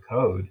 over to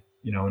code,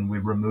 and we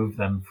remove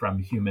them from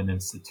human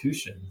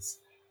institutions,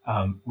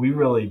 we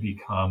really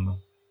become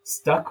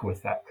stuck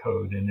with that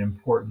code in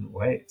important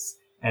ways.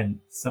 And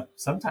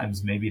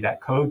sometimes maybe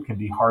that code can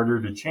be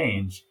harder to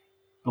change,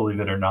 believe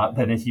it or not,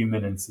 than a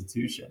human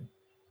institution.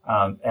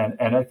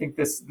 And I think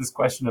this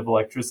question of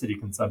electricity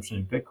consumption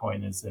in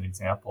Bitcoin is an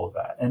example of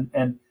that.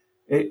 And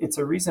it's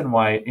a reason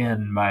why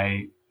in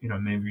my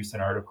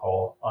recent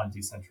article on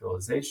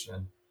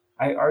decentralization,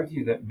 I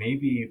argue that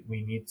maybe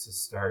we need to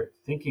start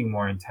thinking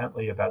more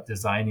intently about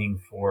designing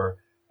for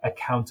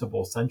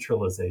accountable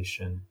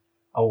centralization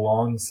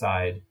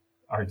alongside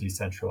our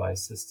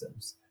decentralized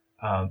systems.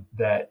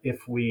 That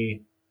if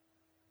we,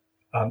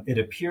 it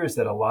appears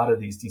that a lot of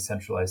these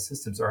decentralized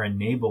systems are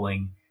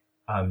enabling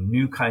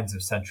new kinds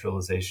of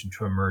centralization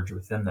to emerge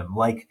within them,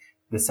 like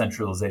the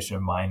centralization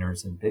of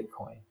miners in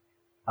Bitcoin.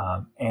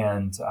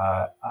 And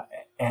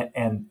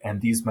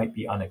these might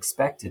be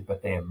unexpected,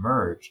 but they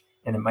emerge.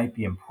 And it might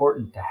be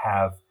important to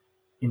have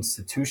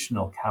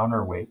institutional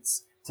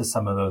counterweights to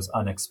some of those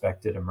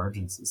unexpected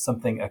emergences,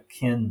 something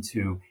akin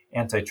to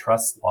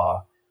antitrust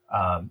law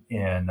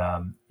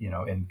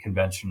in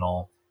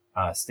conventional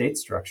state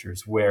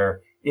structures,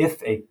 where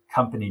if a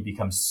company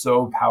becomes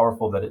so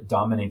powerful that it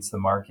dominates the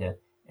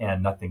market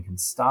and nothing can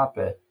stop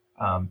it,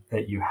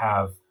 that you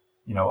have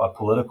a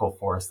political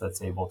force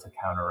that's able to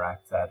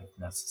counteract that if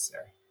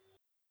necessary.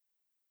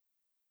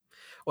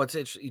 Well, it's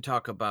interesting. You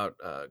talk about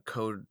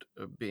code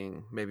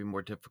being maybe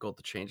more difficult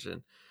to change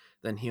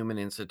than human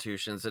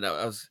institutions, and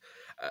I was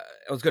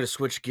going to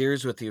switch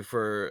gears with you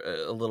for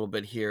a little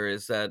bit here.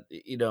 Is that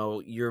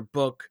your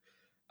book,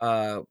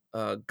 God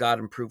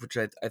and Proof, which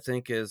I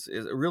think is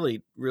a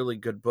really, really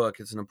good book.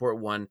 It's an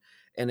important one,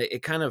 and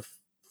it kind of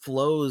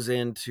flows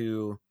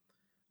into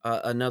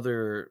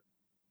another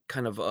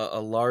kind of a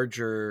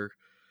larger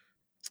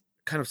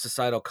kind of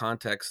societal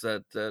context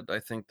that I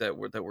think that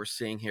we're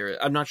seeing here.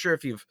 I'm not sure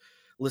if you've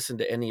listened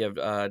to any of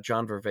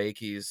John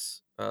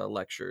Vervaeke's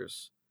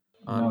lectures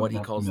on what he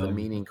calls the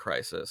meaning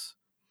crisis.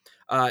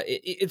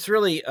 It's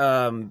really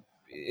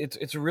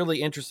it's a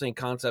really interesting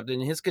concept,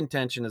 and his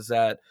contention is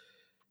that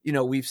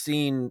we've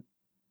seen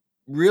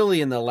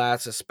really in the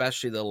last,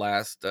 especially the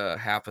last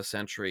half a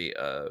century,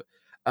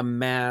 a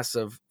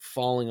massive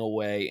falling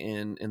away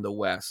in the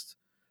West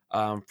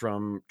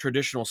from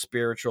traditional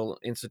spiritual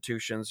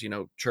institutions,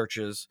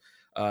 churches,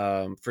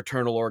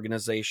 fraternal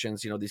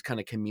organizations, these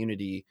kind of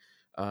community,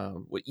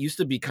 what used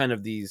to be kind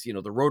of these,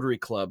 the Rotary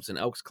clubs and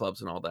Elks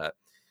clubs and all that.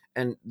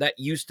 And that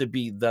used to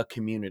be the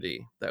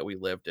community that we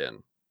lived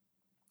in,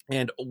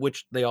 and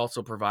which they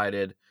also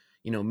provided,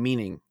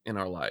 meaning in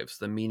our lives,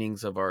 the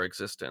meanings of our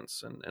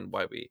existence and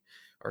why we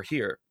are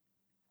here.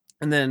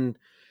 And then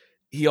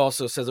he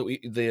also says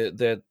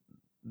that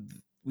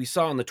we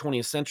saw in the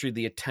 20th century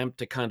the attempt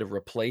to kind of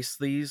replace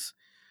these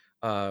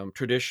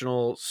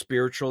traditional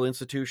spiritual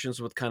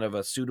institutions with kind of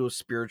a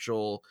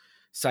pseudo-spiritual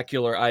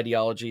secular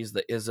ideologies,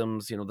 the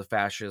isms, the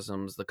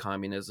fascisms, the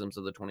communisms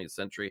of the 20th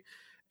century.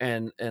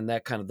 And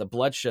that kind of the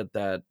bloodshed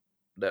that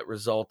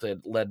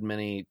resulted led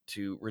many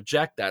to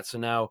reject that. So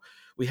now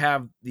we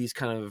have these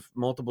kind of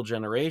multiple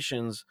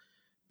generations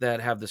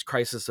that have this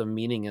crisis of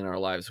meaning in our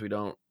lives. We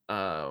don't,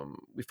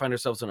 we find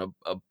ourselves in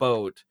a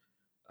boat,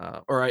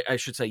 or I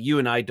should say you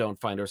and I don't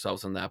find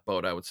ourselves in that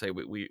boat. I would say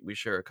we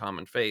share a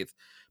common faith,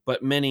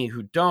 but many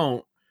who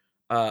don't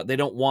They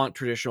don't want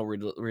traditional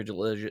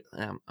religious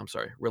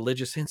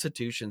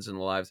institutions in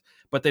their lives,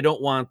 but they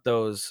don't want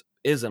those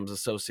isms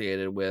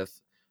associated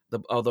with the.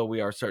 Although we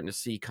are starting to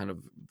see kind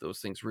of those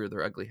things rear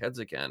their ugly heads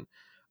again,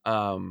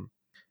 and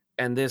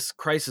this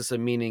crisis of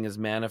meaning is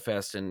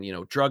manifest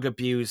in drug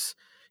abuse,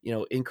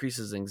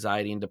 increases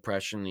anxiety and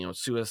depression,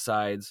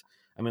 suicides.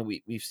 I mean,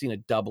 we've seen a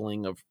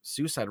doubling of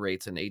suicide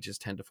rates in ages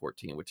 10 to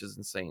 14, which is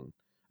insane.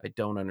 I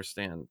don't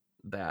understand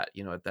that,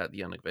 at that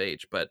young of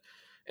age, but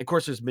of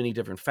course, there's many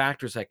different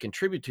factors that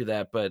contribute to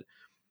that, but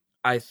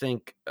I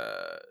think,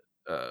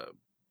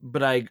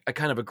 but I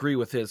kind of agree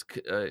with his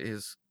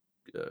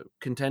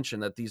contention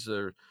that these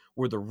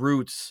were the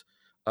roots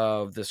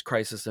of this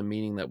crisis of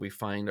meaning that we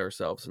find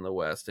ourselves in the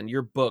West. And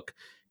your book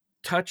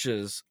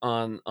touches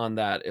on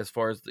that as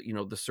far as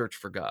the search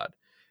for God.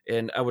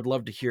 And I would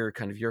love to hear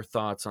kind of your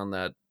thoughts on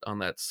that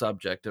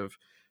subject of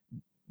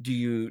do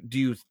you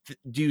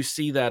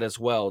see that as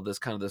well, this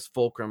kind of this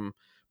fulcrum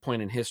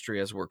point in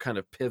history as we're kind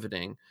of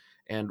pivoting,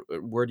 and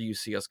where do you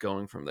see us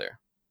going from there?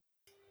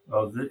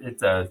 Well,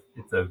 it's a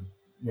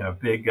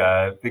big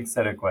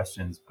set of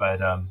questions, but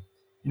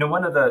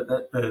one of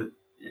the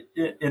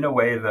in a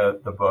way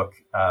the book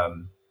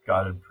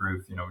God and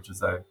Proof, which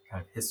is a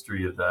kind of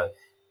history of the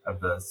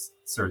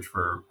search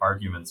for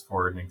arguments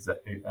for and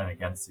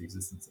against the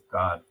existence of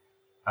God,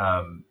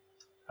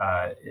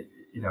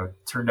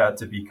 turned out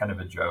to be kind of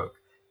a joke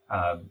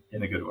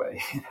in a good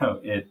way.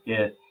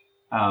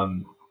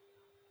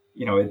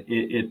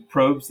 It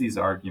probes these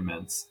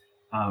arguments,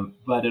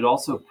 but it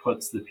also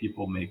puts the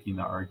people making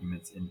the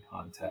arguments in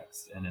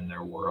context and in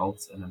their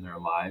worlds and in their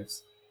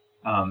lives.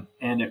 I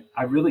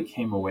really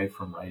came away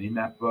from writing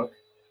that book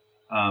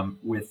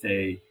with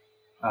a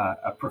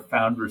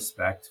profound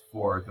respect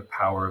for the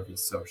power of the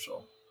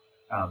social,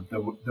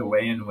 the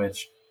way in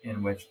which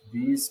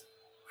these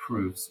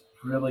proofs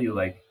really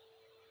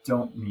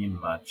don't mean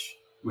much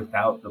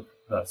without the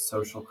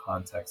social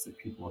context that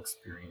people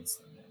experience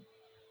them in,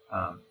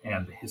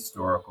 and the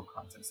historical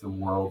context, the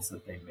worlds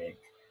that they make,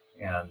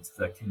 and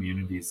the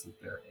communities that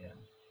they're in.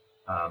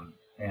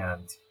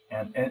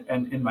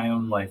 And in my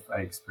own life,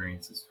 I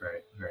experience this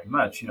very, very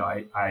much.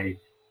 I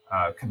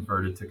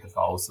converted to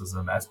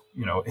Catholicism as,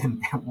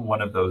 in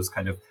one of those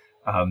kind of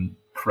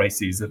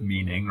crises of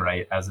meaning,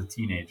 right, as a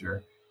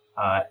teenager,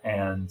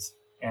 and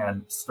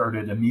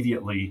started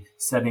immediately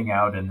setting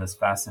out in this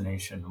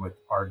fascination with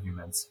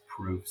arguments,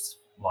 proofs,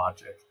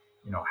 logic.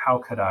 How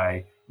could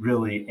I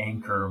really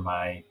anchor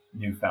my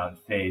newfound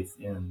faith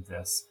in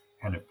this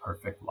kind of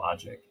perfect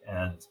logic?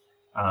 And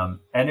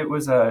it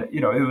was a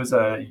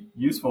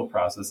useful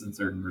process in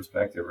certain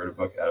respects. I wrote a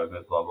book out of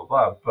it, blah blah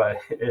blah. But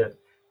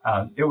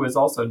it was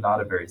also not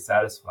a very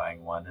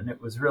satisfying one, and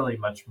it was really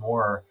much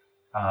more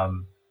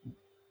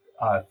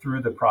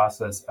through the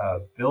process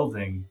of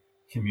building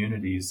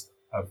communities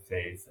of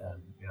faith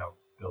and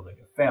building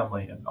a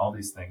family and all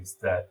these things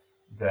that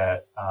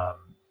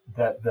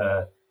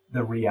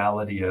the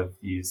reality of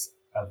these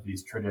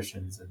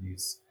traditions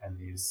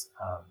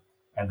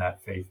and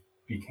that faith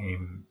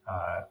became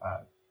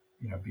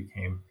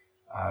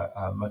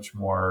much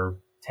more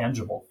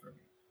tangible for me.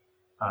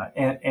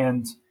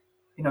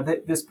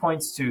 This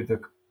points to the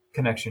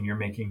connection you're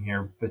making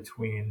here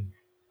between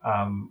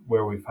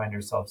where we find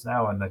ourselves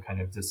now and the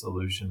kind of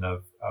dissolution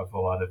of a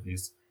lot of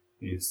these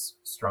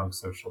strong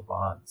social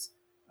bonds.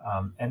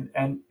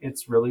 And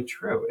it's really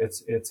true.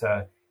 It's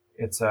a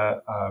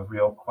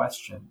real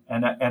question,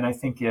 and I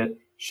think it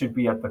should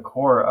be at the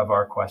core of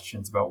our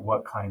questions about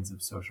what kinds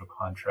of social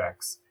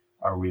contracts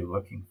are we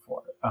looking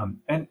for, and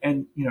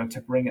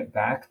to bring it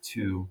back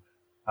to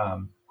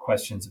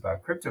questions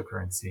about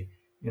cryptocurrency.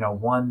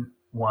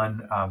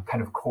 One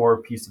kind of core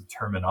piece of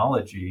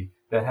terminology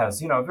that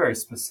has a very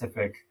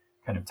specific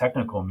kind of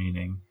technical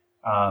meaning,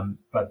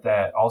 but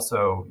that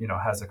also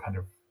has a kind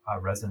of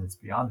resonance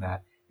beyond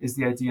that, is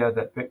the idea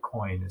that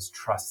Bitcoin is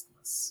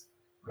trustless,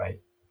 right?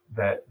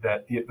 That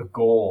the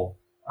goal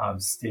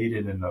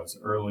stated in those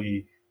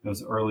early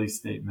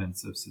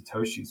statements of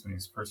Satoshi's when he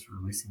was first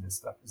releasing this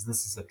stuff is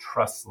this is a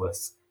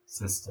trustless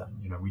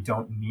system. We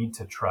don't need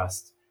to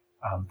trust.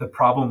 The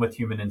problem with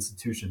human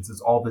institutions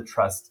is all the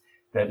trust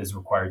that is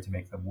required to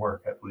make them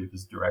work, I believe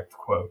is a direct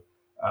quote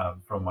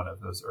from one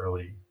of those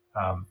early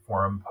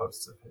forum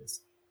posts of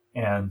his.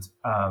 And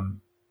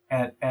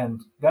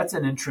that's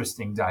an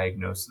interesting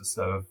diagnosis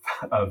of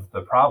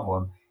the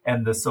problem.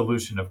 And the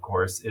solution, of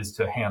course, is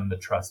to hand the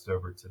trust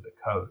over to the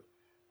code.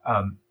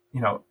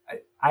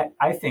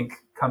 I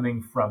think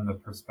coming from the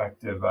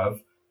perspective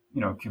of,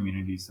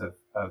 communities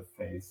of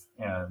faith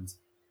and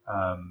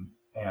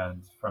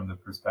from the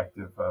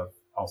perspective of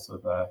also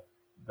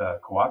the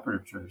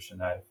cooperative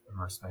tradition I've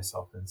immersed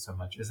myself in so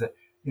much, is that,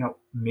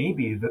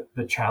 maybe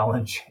the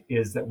challenge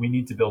is that we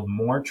need to build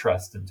more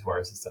trust into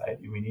our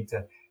society. We need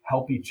to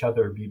help each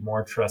other be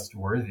more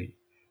trustworthy.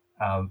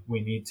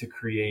 We need to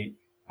create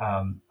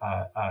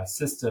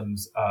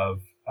systems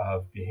of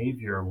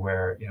behavior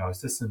where,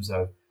 systems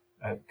of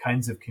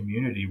kinds of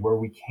community where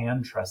we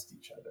can trust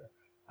each other.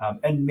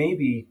 And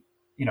maybe,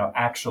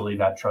 actually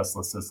that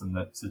trustless system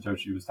that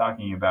Satoshi was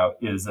talking about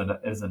is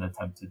an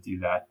attempt to do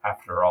that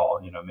after all.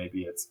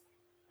 Maybe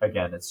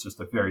it's just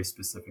a very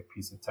specific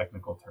piece of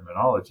technical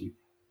terminology,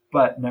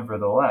 but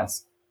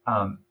nevertheless,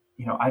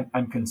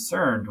 I'm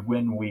concerned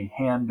when we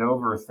hand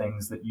over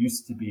things that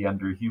used to be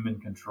under human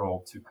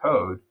control to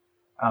code,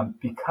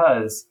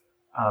 because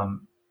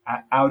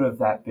out of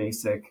that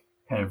basic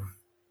kind of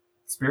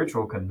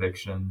spiritual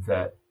conviction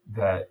that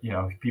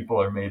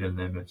people are made in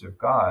the image of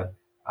God.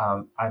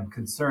 I'm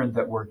concerned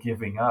that we're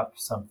giving up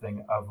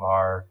something of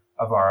our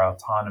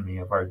autonomy,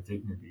 of our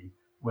dignity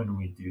when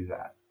we do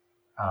that.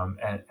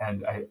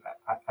 And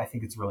I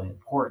think it's really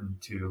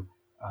important to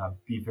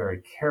be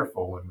very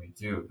careful when we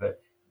do that.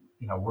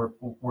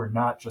 We're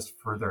not just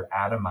further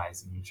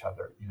atomizing each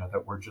other.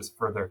 That we're just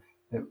further.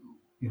 That,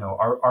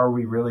 are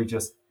we really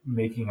just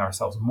making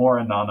ourselves more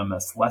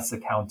anonymous, less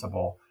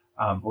accountable,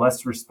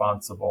 less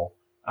responsible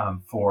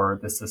for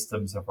the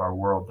systems of our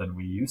world than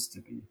we used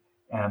to be?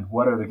 And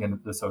what are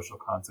the social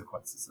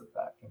consequences of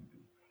that going to be?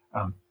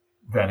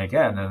 Then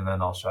again, and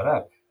then I'll shut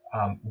up.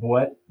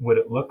 What would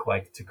it look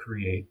like to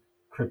create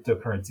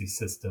cryptocurrency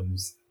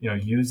systems,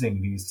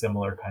 using these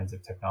similar kinds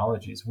of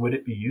technologies? Would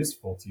it be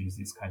useful to use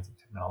these kinds of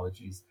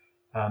technologies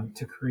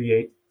to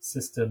create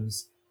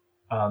systems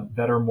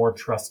that are more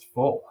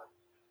trustful,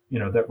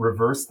 that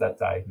reverse that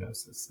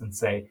diagnosis and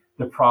say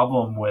the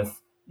problem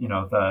with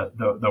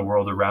the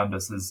world around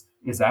us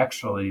is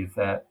actually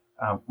that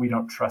we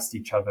don't trust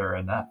each other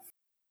enough.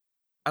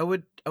 I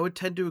would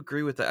tend to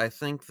agree with that. I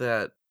think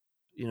that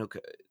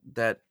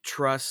that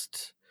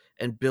trust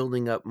and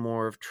building up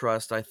more of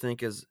trust, I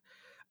think its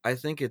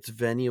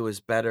venue is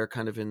better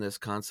kind of in this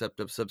concept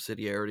of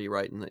subsidiarity,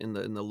 right, in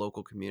the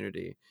local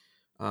community.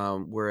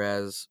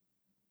 Whereas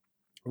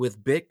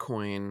with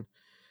Bitcoin,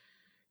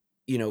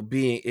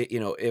 being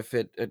if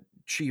it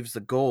achieves the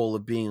goal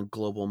of being a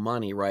global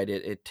money, right,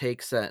 it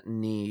takes that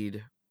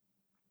need,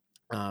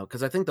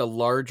 because I think the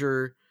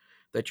larger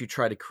that you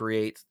try to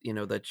create,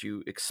 that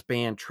you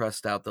expand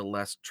trust out, the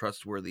less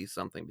trustworthy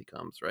something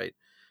becomes, right?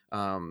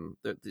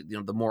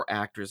 The more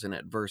actors in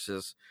it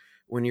versus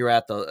when you're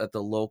at the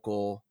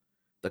local,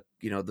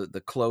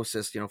 the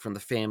closest, from the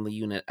family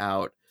unit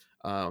out.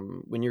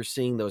 When you're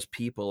seeing those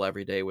people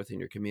every day within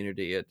your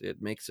community,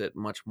 it makes it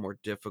much more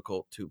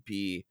difficult to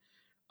be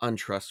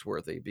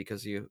untrustworthy,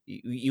 because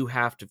you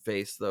have to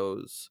face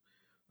those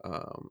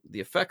the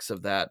effects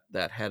of that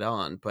head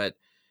on. But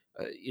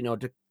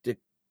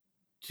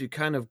to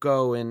kind of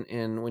go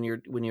in when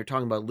you're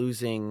talking about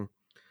losing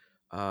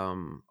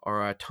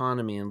our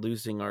autonomy and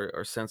losing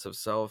our sense of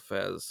self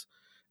as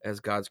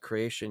God's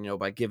creation,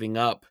 by giving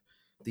up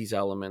these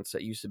elements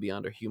that used to be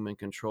under human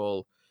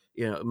control.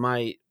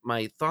 My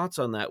thoughts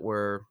on that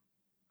were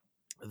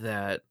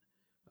that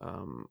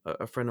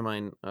a friend of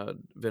mine,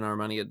 Vin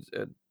Armani,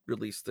 had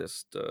released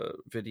this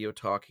video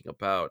talking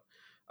about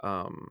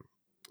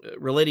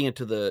relating it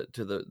to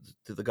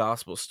the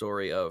gospel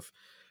story of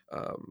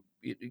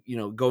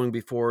going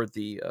before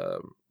the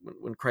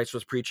when Christ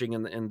was preaching,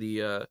 and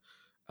the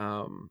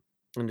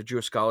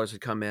Jewish scholars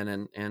had come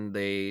in and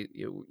they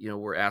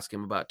were asking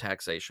him about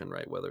taxation,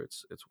 right, whether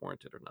it's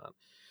warranted or not,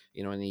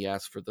 and he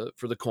asked for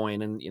the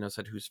coin, and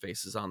said, whose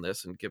face is on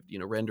this, and give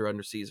render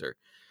unto Caesar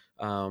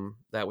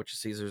that which is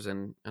Caesar's,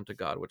 and to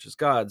God which is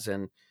God's.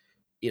 And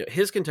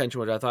his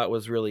contention, which I thought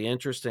was really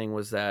interesting,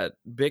 was that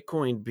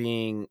Bitcoin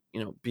being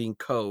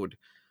code,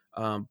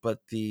 but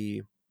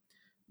the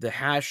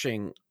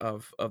hashing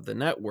of the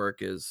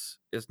network is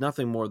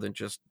nothing more than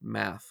just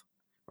math,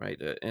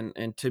 right?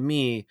 And to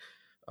me,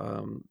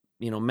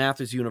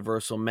 math is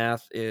universal.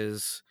 Math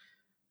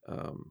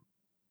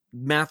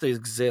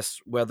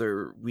exists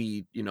whether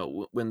we,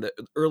 when the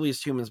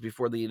earliest humans,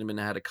 before they even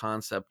had a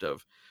concept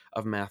of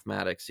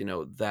mathematics,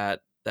 that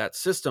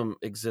system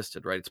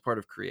existed, right? It's part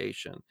of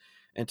creation.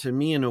 And to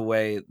me, in a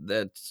way,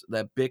 that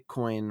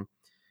Bitcoin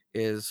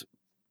is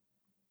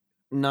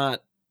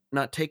not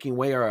taking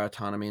away our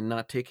autonomy, and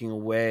not taking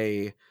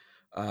away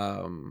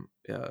kind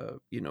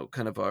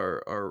of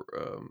our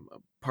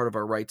part of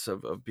our rights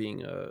of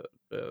being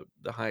the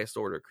highest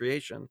order of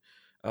creation,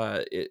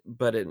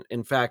 but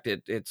in fact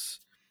it's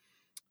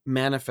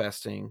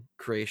manifesting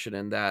creation,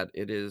 in that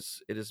it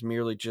is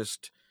merely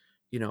just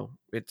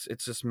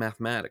it's just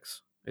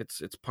mathematics.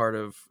 It's part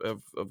of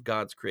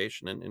God's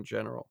creation in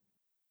general.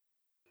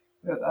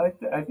 I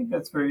think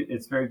it's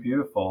very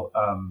beautiful.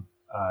 And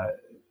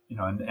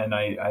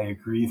I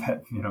agree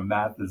that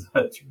math is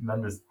a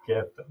tremendous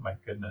gift. Oh my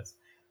goodness,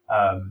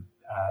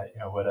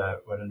 what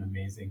an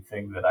amazing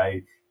thing that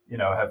I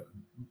have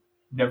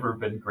never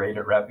been great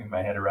at wrapping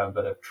my head around,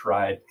 but I've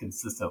tried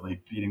consistently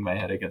beating my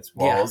head against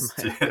walls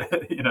to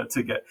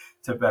to get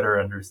to better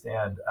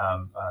understand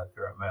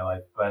throughout my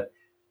life. But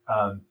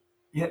I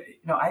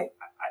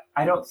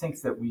don't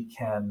think that we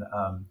can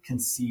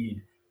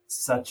concede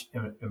such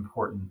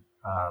important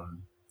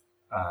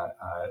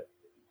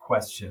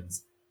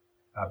questions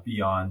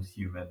beyond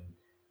human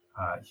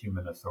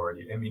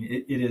authority. I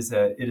mean, it is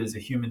a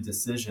human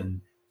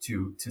decision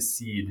to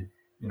cede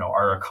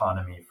our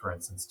economy, for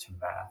instance, to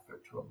math or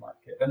to a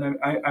market. And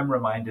I'm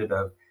reminded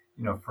of,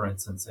 for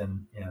instance,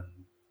 in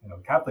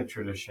Catholic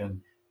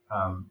tradition,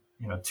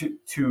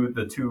 to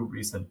the two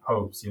recent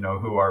popes,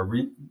 who are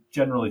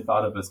generally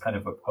thought of as kind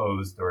of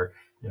opposed, or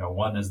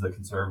one is the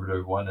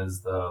conservative, one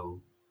is the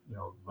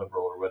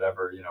liberal or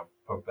whatever,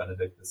 Pope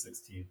Benedict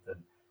XVI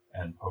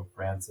and Pope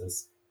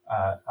Francis.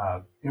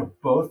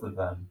 Both of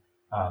them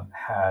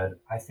had,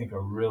 I think, a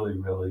really,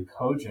 really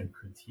cogent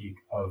critique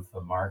of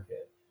the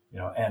market,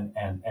 and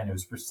it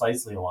was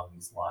precisely along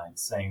these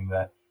lines, saying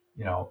that,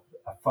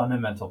 a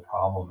fundamental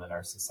problem in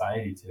our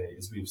society today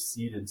is we've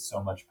ceded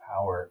so much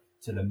power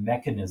to the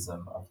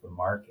mechanism of the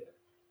market,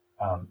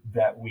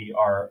 that we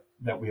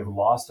have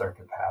lost our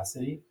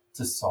capacity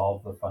to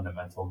solve the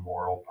fundamental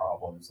moral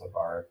problems of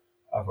our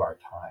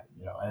time.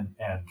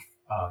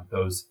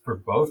 Those, for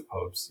both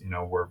popes,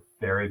 were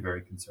very,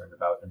 very concerned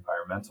about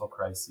environmental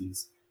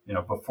crises.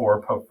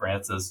 Before Pope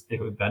Francis,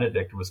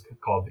 Benedict was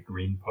called the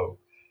Green Pope,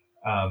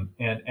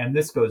 and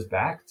this goes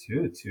back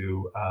to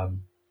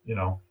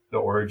the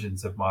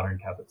origins of modern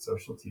Catholic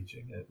social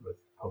teaching with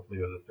Pope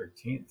Leo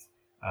XIII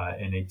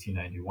in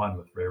 1891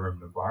 with Rerum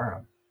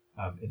Novarum,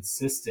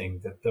 insisting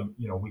that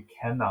we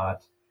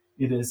cannot.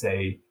 It is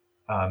a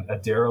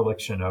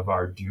dereliction of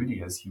our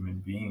duty as human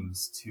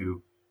beings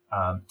to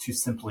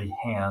simply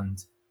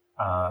hand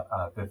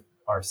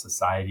our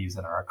societies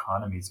and our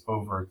economies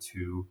over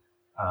to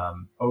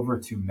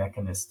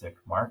mechanistic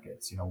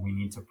markets. We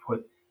need to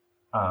put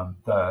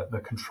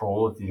the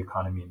control of the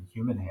economy in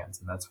human hands,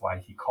 and that's why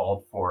he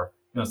called for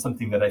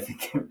something that I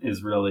think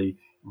is really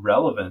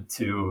relevant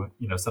to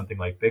something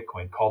like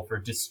Bitcoin, called for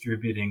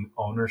distributing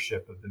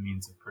ownership of the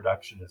means of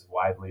production as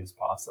widely as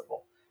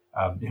possible.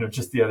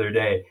 Just the other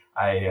day,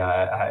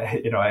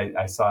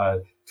 I saw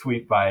a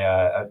tweet by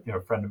a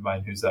friend of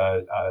mine who's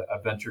a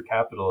venture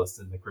capitalist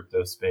in the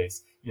crypto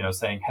space,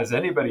 saying, "Has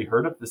anybody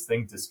heard of this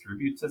thing,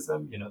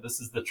 distributism? This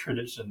is the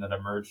tradition that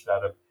emerged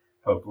out of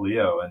Pope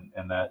Leo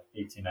and that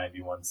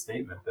 1891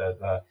 statement,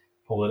 that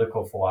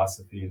political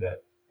philosophy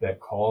that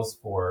calls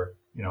for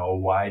a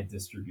wide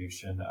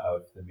distribution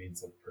of the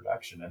means of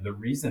production." And the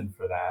reason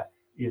for that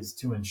is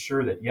to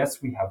ensure that,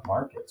 yes, we have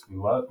markets. We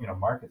love,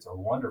 markets are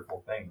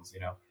wonderful things,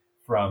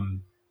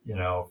 from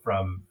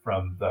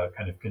the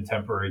kind of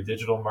contemporary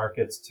digital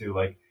markets to,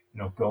 like,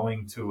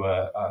 going to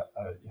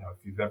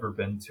if you've ever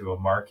been to a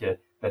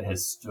market that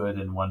has stood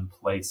in one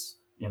place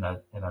in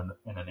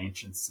an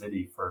ancient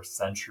city for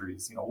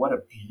centuries, what a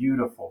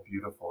beautiful,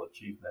 beautiful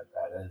achievement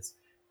that is.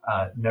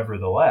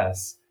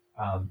 Nevertheless,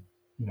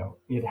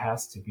 it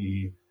has to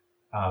be,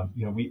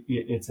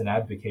 it's an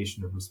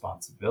abdication of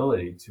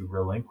responsibility to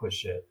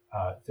relinquish it,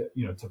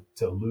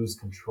 to lose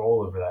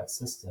control over that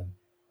system,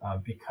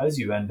 because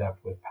you end up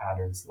with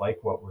patterns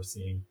like what we're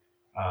seeing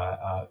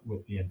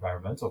with the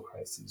environmental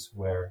crises,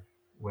 where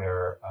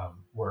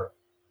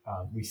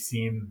we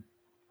seem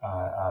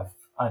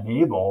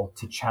unable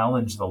to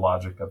challenge the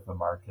logic of the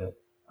market,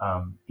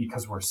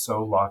 because we're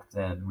so locked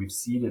in. We've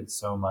ceded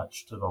so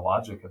much to the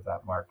logic of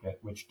that market,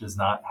 which does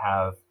not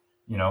have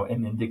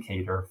an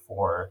indicator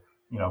for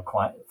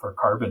for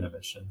carbon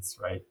emissions,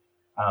 right?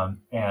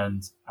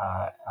 And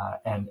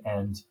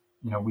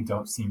we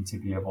don't seem to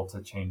be able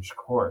to change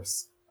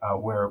course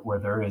where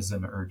there is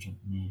an urgent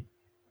need.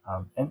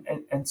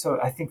 And so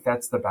I think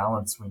that's the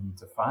balance we need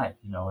to find,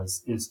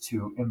 is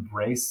to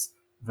embrace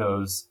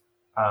those,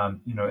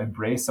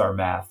 embrace our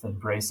math,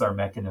 embrace our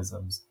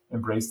mechanisms,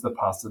 embrace the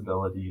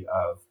possibility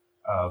of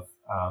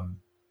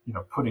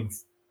putting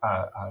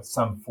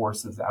some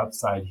forces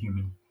outside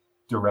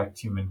direct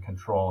human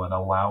control, and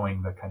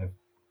allowing the kind of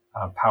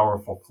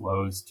powerful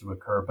flows to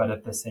occur. But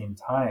at the same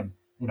time,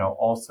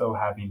 also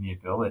having the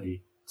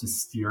ability to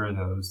steer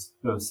those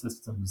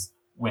systems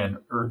when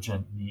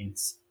urgent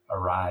needs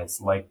arise,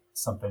 like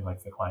something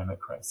like the climate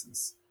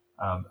crisis.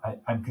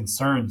 I'm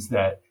concerned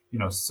that,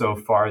 so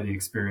far the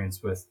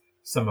experience with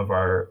some of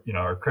our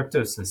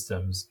crypto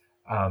systems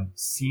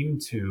seem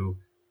to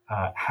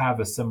have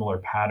a similar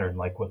pattern,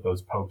 like what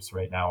those popes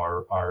right now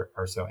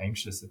are so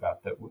anxious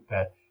about,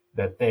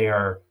 that they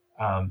are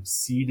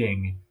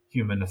ceding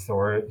human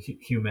authority,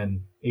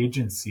 human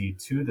agency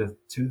to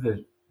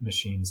the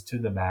machines, to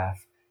the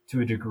math,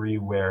 to a degree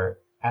where,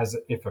 as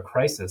if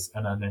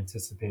an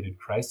unanticipated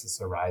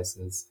crisis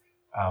arises,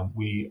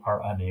 we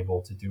are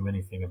unable to do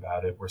anything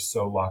about it. We're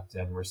so locked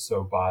in, we're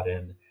so bought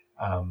in.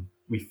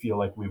 We feel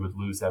like we would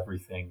lose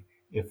everything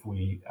if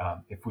we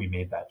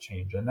made that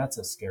change, and that's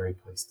a scary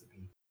place to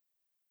be.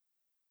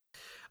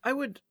 I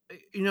would,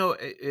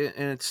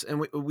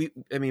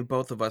 I mean,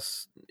 both of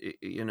us,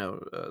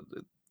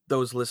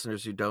 those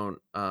listeners who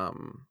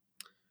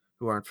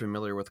aren't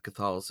familiar with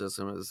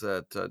Catholicism, is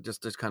that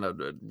just to kind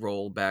of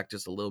roll back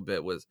just a little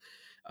bit, was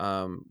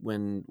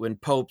when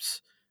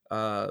popes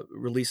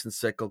release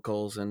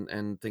encyclicals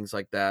and things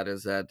like that,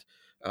 is that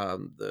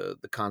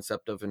the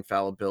concept of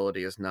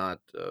infallibility is not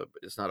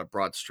a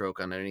broad stroke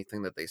on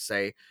anything that they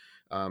say.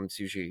 It's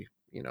usually,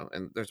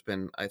 and there's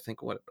been, I think,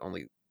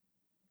 only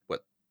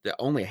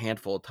a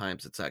handful of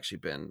times it's actually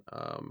been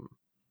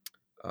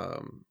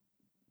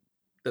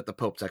that the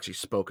Pope's actually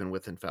spoken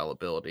with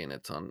infallibility, and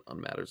it's on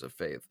matters of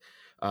faith.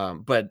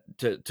 But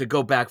to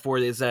go back for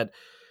it is that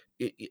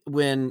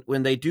when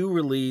they do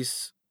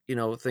release,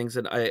 things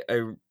that I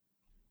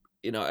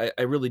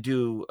really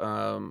do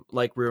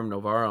like Rerum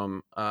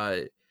Novarum,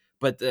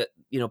 but that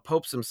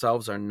popes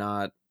themselves are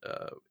not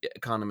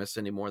economists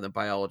any more than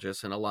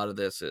biologists, and a lot of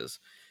this is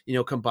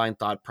combined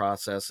thought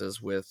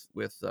processes with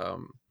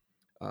um,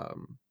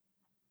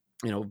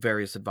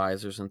 various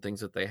advisors and things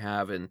that they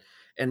have, and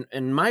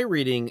my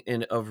reading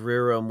of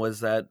Rerum was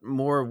that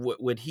more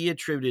what he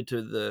attributed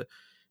to the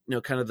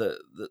kind of the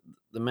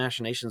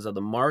machinations of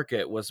the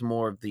market was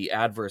more of the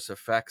adverse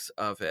effects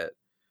of it,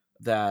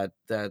 that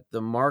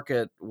the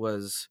market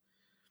was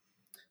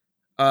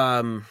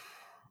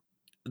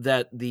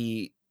that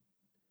the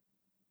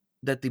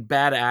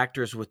bad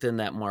actors within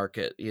that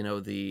market,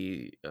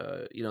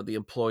 the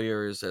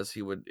employers, as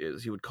he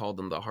would call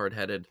them, the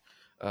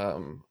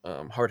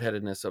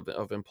hard-headedness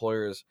of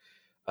employers,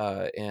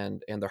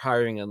 and their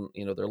hiring and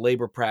their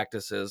labor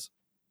practices.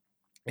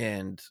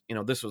 And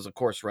this was, of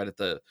course, right at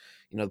the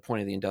the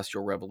point of the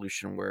Industrial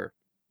Revolution, where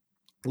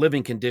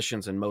living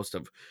conditions in most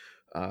of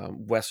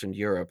Western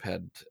Europe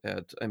had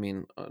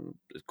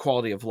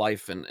quality of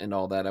life and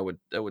all that, I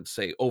would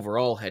say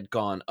overall had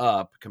gone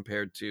up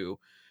compared to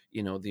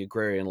the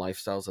agrarian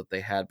lifestyles that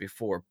they had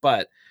before.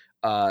 But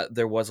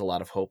there was a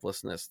lot of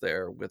hopelessness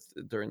there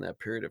during that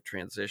period of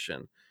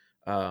transition,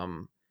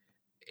 and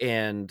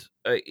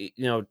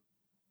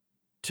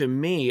to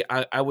me,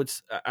 I would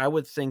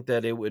think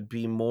that it would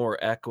be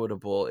more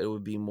equitable, it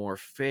would be more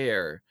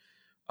fair,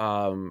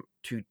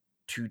 to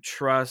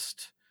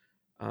trust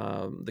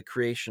the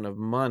creation of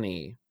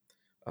money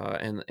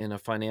and in a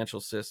financial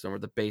system, or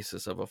the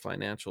basis of a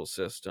financial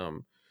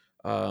system,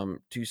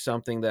 to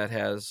something that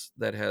has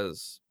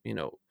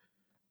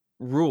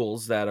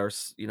rules that are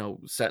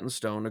set in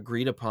stone,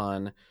 agreed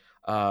upon,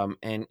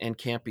 and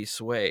can't be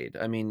swayed.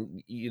 I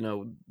mean,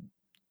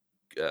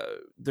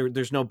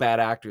 there's no bad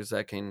actors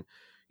that can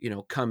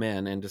come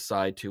in and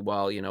decide to,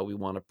 well, we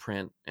want to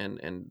print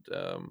and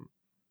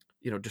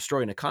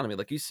destroy an economy.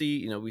 Like we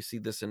see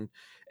this in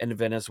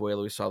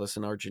Venezuela, we saw this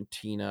in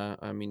Argentina.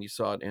 I mean, you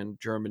saw it in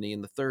Germany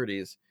in the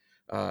 30s,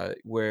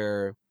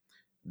 where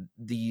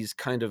these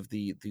kind of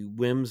the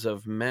whims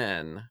of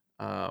men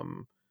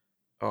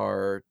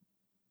are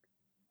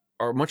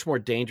much more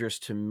dangerous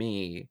to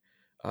me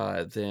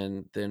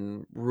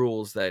than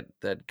rules that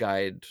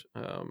guide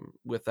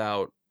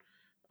without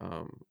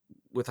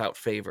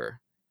favor.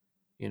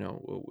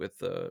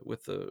 With a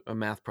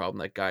math problem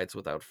that guides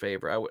without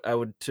favor. I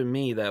would to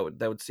me that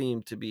would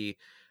seem to be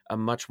a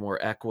much more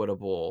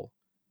equitable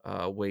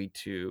way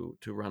to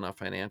run a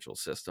financial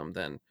system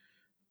than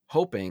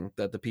hoping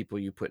that the people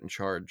you put in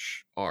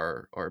charge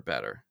are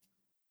better.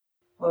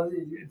 Well,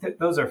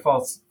 those are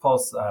false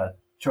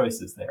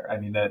choices there. I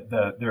mean,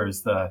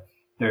 there's the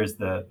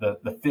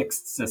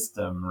fixed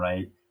system,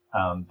 right?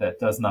 That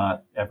does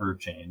not ever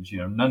change.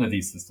 None of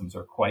these systems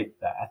are quite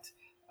that.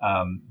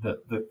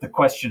 The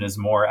question is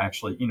more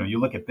actually, you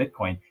look at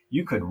Bitcoin,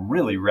 you could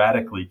really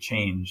radically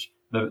change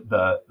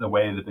the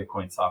way the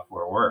Bitcoin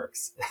software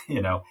works.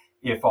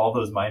 If all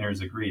those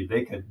miners agreed,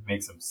 they could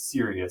make some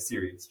serious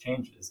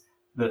changes.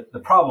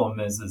 The problem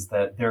is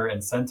that they're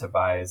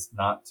incentivized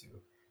not to,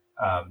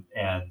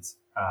 and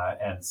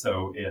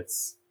so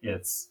it's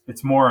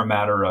more a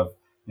matter of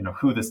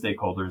who the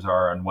stakeholders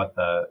are and what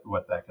the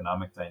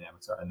economic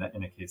dynamics are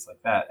in a case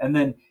like that. And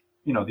then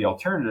the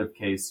alternative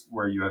case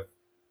where you have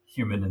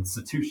human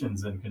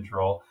institutions in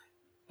control,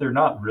 they're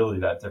not really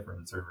that different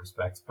in certain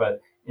respects. But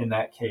in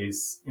that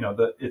case,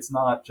 it's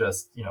not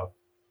just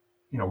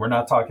we're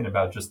not talking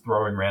about just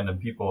throwing random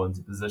people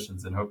into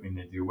positions and hoping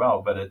they do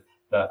well, but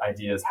the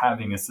idea is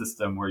having a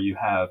system where you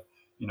have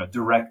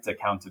direct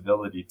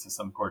accountability to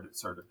some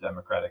sort of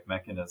democratic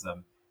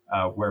mechanism,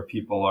 where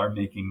people are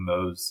making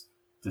those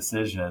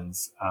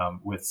decisions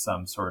with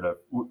some sort of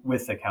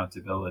with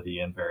accountability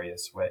in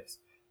various ways.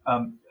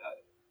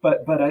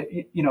 But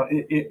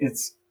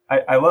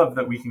I love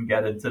that we can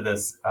get into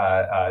this.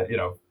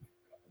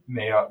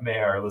 May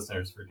our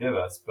listeners forgive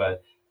us,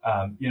 but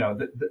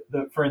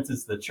for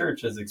instance, the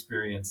church has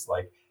experienced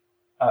like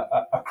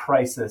a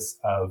crisis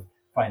of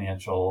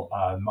financial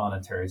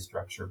monetary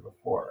structure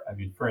before. I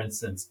mean, for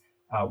instance,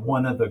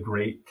 one of the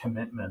great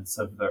commitments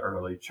of the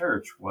early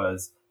church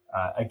was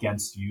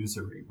against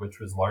usury, which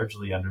was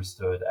largely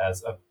understood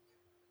as a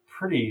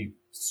pretty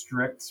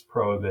strict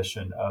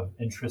prohibition of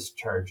interest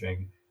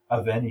charging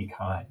of any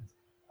kind.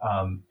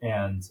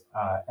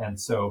 And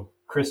so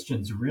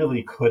Christians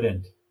really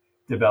couldn't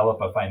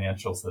develop a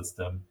financial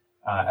system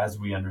as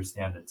we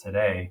understand it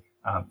today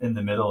in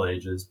the Middle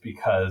Ages,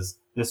 because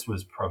this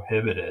was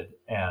prohibited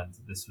and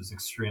this was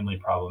extremely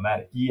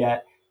problematic.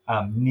 Yet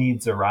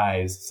needs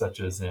arise,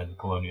 such as in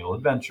colonial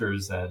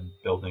adventures and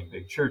building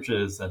big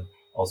churches and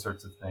all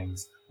sorts of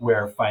things,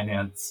 where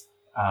finance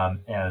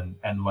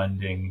and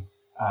lending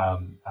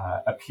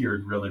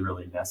appeared really,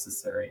 really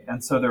necessary.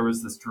 And so there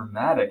was this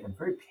dramatic and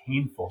very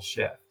painful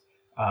shift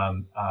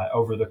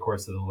over the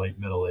course of the late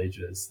Middle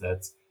Ages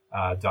that's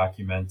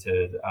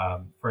documented,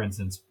 for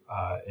instance,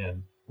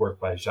 in work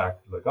by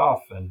Jacques Le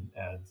Goff and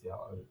a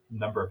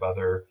number of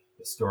other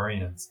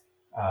historians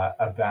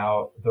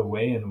about the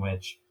way in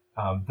which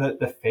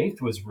the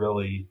faith was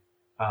really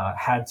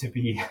had to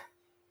be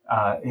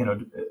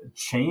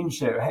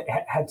changed.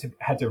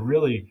 Had to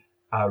really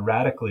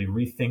radically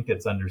rethink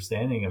its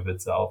understanding of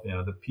itself.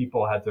 The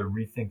people had to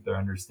rethink their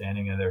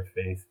understanding of their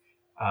faith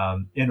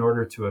in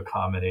order to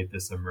accommodate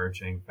this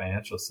emerging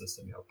financial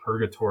system.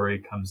 Purgatory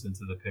comes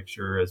into the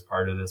picture as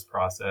part of this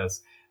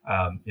process.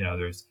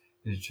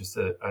 There's just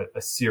a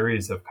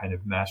series of kind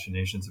of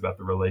machinations about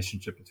the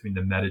relationship between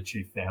the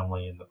Medici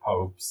family and the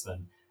popes,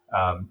 and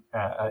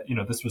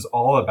this was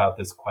all about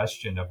this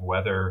question of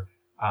whether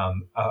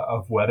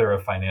a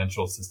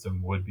financial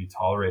system would be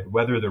tolerated,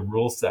 whether the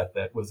rule set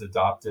that was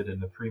adopted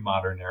in the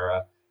pre-modern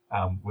era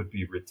would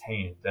be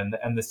retained,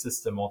 and the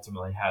system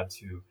ultimately had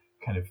to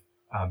kind of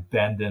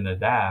bend and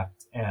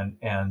adapt, and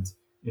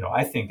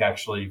I think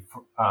actually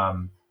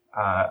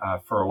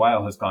for a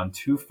while has gone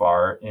too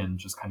far in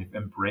just kind of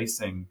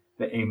embracing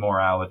the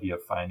amorality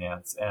of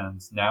finance,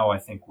 and now I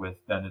think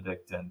with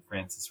Benedict and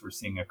Francis we're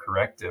seeing a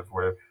corrective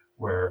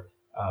where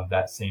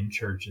that same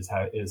church is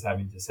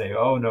having to say,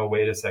 oh no,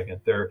 wait a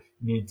second, there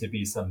need to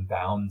be some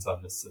bounds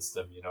on the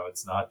system.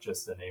 It's not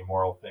just an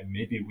amoral thing.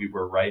 Maybe we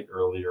were right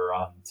earlier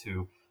on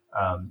to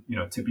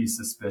to be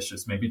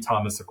suspicious. Maybe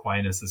Thomas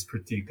Aquinas'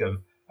 critique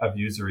of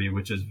usury,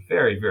 which is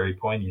very, very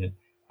poignant,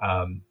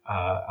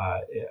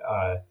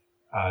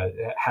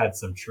 had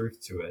some truth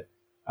to it.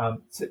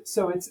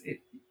 So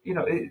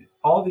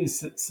all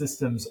these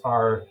systems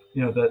are,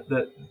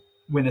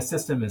 when a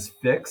system is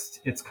fixed,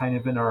 it's kind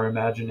of in our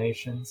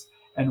imaginations,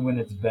 and when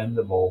it's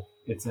bendable,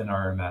 it's in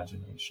our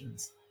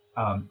imaginations.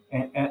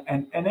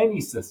 And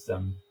any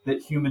system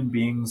that human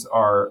beings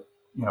are,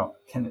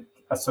 can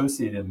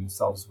associate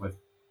themselves with,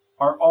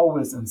 are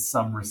always in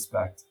some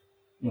respect,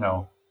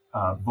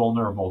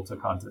 vulnerable to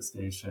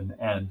contestation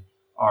and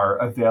are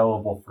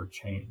available for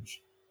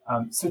change.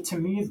 So to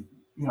me,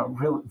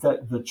 really,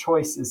 the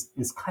choice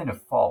is kind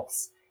of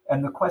false.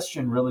 And the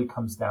question really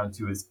comes down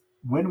to is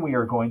when we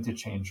are going to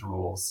change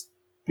rules,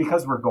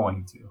 because we're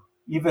going to.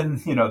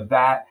 Even,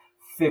 that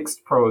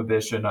fixed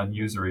prohibition on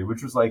usury,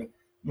 which was like,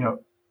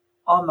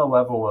 on the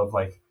level of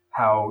like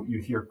how you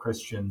hear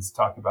Christians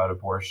talk about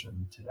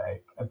abortion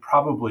today, and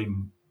probably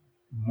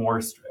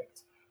more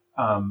strict.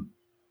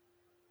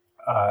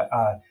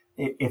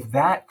 If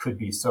that could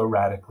be so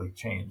radically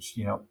changed,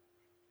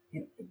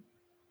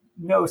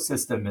 no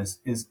system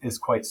is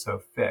quite so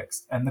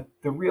fixed. And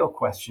the real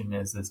question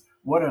is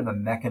what are the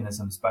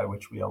mechanisms by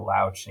which we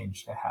allow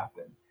change to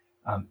happen?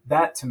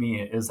 That to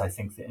me is, I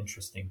think, the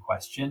interesting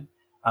question.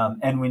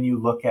 And when you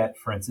look at,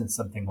 for instance,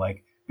 something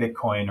like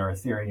Bitcoin or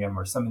Ethereum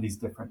or some of these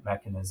different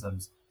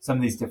mechanisms, some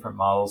of these different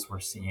models we're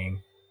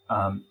seeing,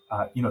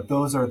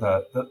 those are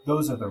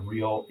the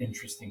real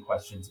interesting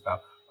questions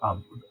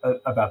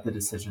about the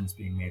decisions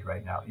being made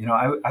right now.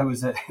 I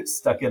was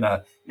stuck in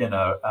a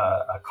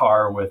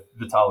car with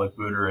Vitalik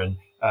Buterin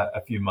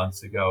a few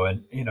months ago,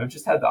 and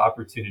just had the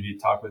opportunity to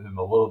talk with him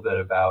a little bit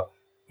about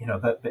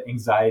the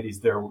anxieties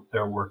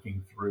they're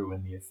working through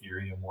in the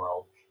Ethereum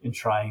world in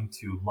trying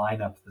to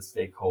line up the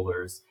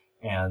stakeholders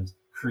and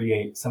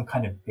create some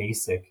kind of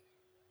basic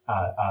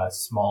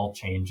small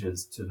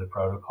changes to the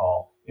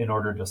protocol in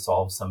order to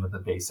solve some of the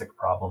basic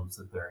problems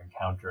that they're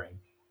encountering.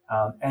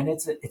 And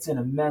it's an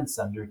immense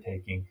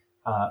undertaking,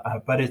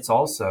 but it's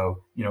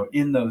also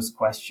in those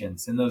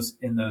questions, in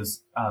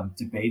those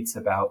debates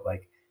about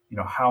like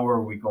how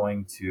are we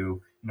going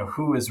to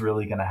who is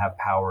really going to have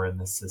power in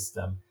the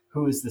system,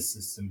 who is the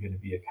system going to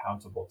be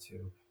accountable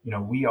to.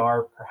 We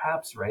are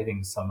perhaps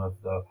writing some of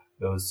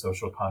those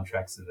social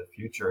contracts of the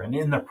future, and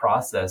in the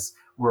process,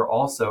 we're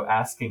also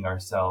asking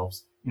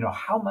ourselves,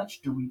 how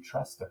much do we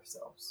trust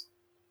ourselves?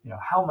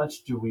 How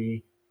much do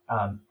we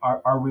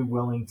are we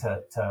willing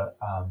to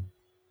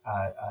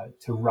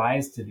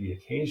rise to the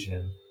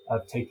occasion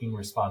of taking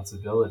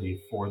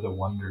responsibility for the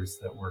wonders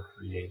that we're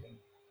creating?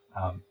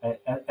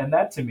 And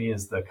that to me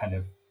is the kind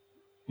of,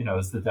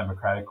 is the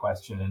democratic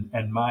question.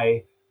 And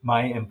my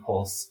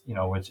impulse,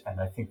 which, and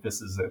I think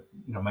this is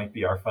might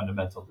be our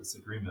fundamental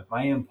disagreement.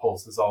 My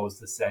impulse is always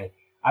to say,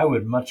 I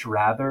would much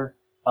rather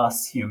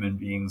us human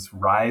beings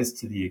rise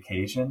to the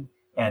occasion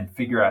and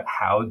figure out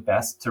how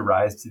best to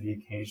rise to the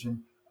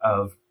occasion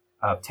of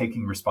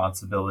taking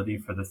responsibility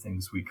for the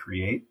things we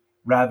create,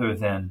 rather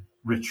than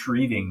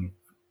retreating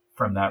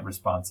from that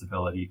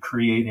responsibility,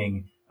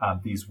 creating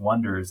these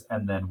wonders,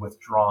 and then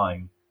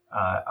withdrawing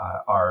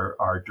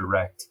our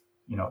direct,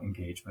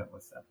 engagement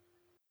with them.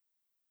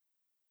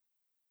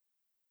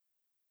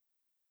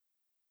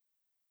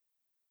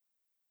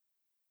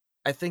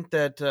 I think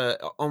that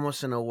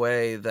almost in a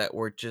way that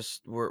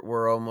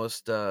we're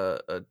almost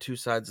two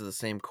sides of the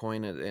same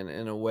coin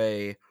in a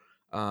way,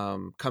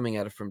 coming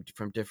at it from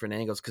different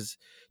angles. Because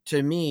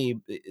to me,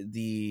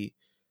 the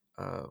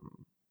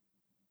um,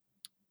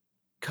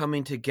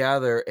 coming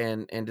together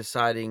and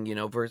deciding,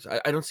 versus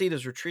I don't see it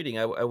as retreating.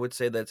 I would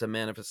say that's a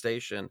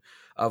manifestation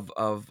of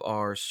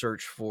our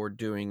search for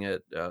doing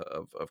it,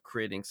 of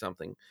creating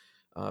something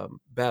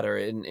better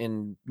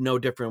in no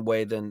different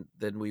way than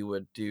we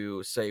would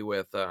do, say,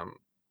 with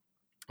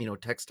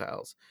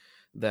textiles.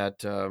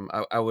 That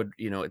I would,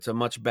 it's a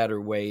much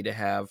better way to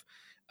have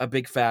a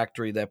big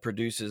factory that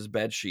produces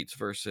bed sheets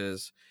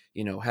versus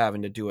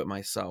having to do it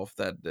myself.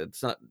 That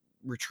it's not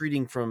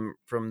retreating from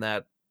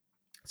that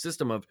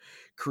system of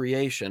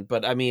creation.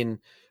 But I mean,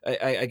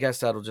 I guess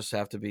that'll just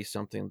have to be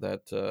something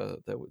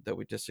that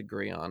we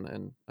disagree on,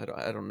 and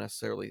I don't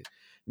necessarily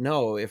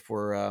know if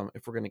we're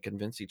going to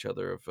convince each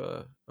other of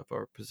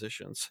our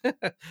positions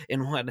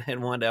in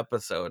one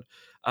episode.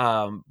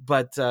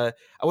 But I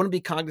want to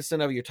be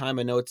cognizant of your time.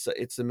 I know it's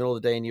the middle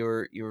of the day, and you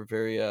were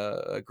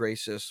very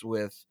gracious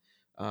with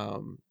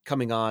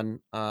coming on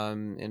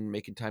and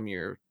making time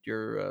in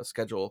your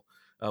schedule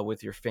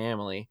with your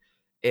family.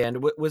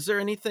 And was there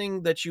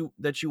anything that you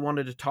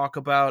wanted to talk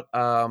about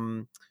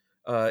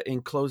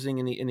in closing?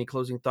 Any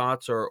closing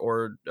thoughts,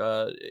 or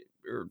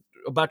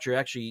about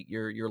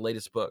your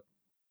latest book?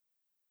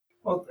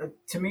 Well,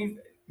 to me,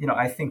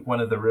 I think one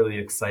of the really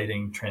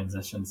exciting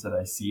transitions that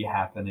I see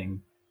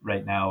happening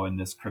right now in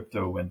this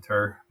crypto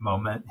winter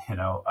moment,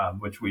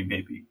 which we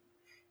may be,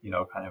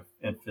 kind of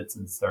in fits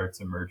and starts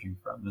emerging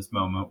from this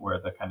moment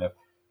where the kind of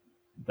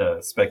the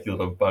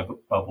speculative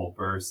bubble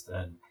burst,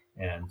 and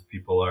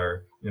people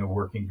are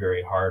working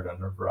very hard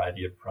on a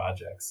variety of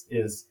projects,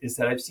 is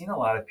that I've seen a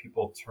lot of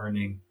people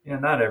turning,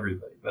 not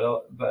everybody, but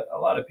a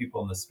lot of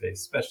people in the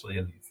space, especially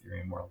in the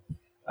Ethereum world,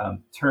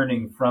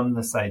 turning from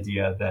this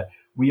idea that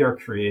we are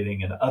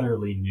creating an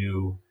utterly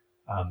new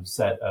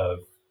set of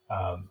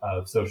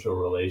social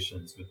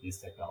relations with these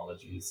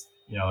technologies,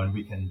 and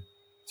we can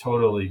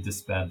totally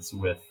dispense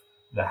with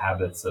the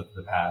habits of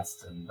the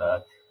past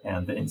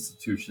and the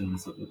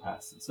institutions of the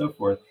past and so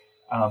forth.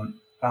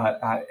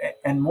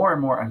 And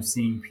more, I'm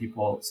seeing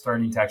people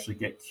starting to actually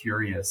get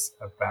curious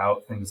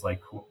about things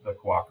like the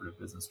cooperative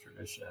business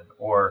tradition,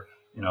 or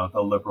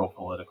the liberal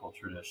political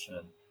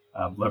tradition.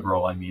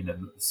 Liberal, I mean,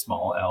 in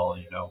small L,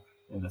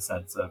 in the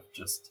sense of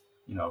just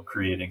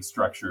creating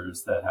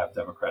structures that have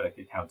democratic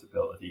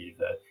accountability,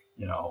 that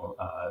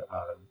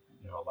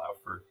allow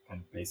for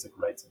kind of basic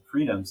rights and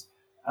freedoms,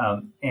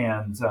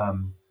 and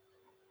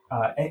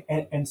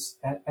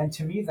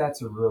to me,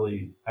 that's a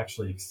really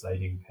actually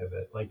exciting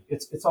pivot. Like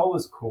it's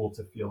always cool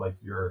to feel like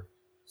you're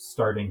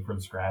starting from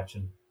scratch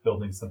and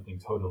building something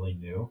totally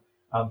new,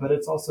 but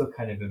it's also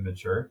kind of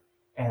immature.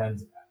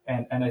 And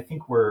I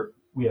think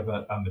we have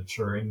a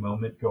maturing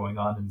moment going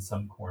on in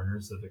some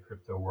corners of the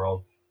crypto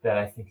world that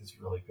I think is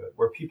really good,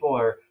 where people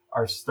are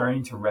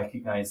starting to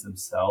recognize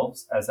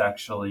themselves as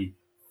actually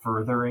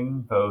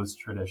furthering those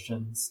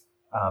traditions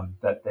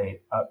that they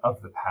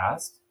of the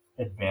past,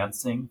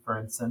 advancing, for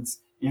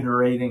instance,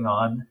 iterating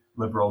on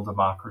liberal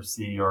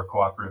democracy or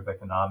cooperative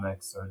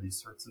economics or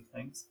these sorts of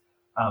things,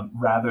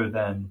 rather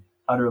than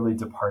utterly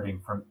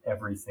departing from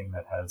everything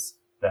that has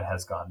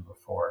gone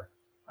before.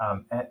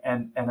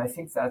 And I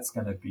think that's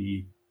going to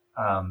be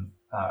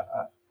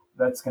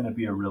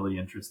a really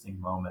interesting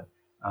moment.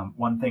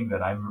 One thing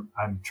that I'm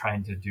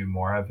trying to do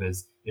more of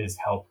is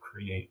help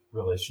create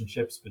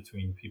relationships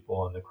between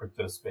people in the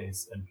crypto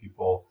space and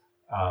people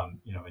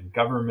in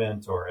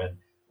government, or in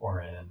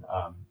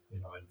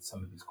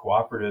some of these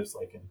cooperatives,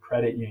 like in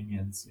credit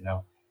unions,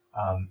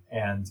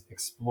 and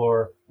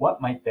explore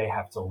what might they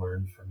have to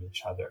learn from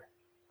each other.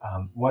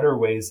 What are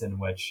ways in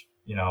which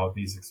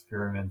these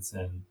experiments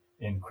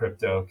in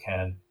crypto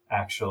can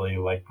actually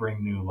like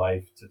bring new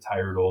life to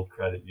tired old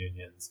credit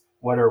unions?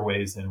 What are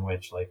ways in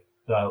which like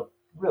the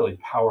really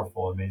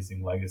powerful,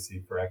 amazing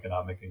legacy for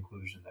economic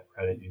inclusion that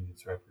credit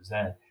unions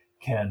represent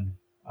can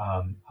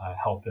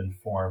help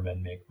inform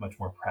and make much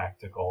more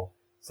practical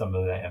some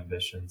of the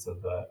ambitions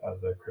of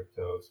the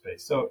crypto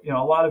space? So a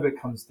lot of it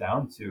comes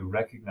down to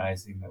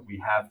recognizing that we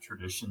have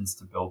traditions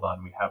to build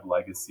on, we have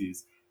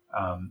legacies,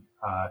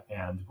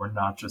 and we're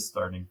not just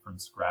starting from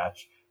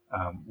scratch.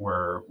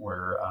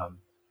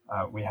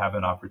 We have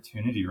an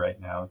opportunity right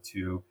now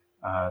to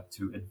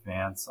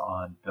advance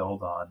on,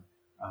 build on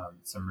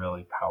some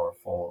really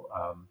powerful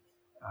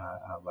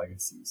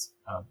legacies.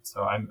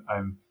 So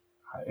I'm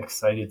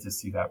excited to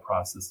see that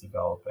process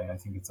developing. I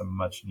think it's a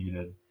much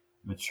needed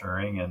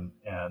maturing, and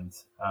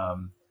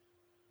I'm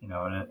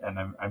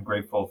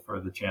grateful for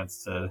the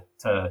chance to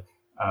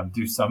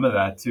do some of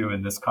that too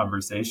in this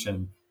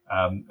conversation,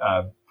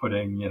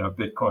 putting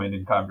Bitcoin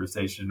in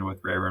conversation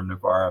with Reirim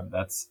Navarim.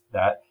 That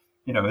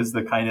is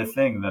the kind of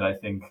thing that I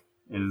think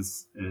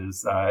is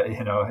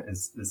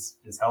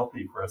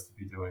healthy for us to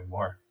be doing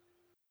more.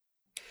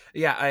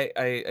 Yeah,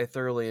 I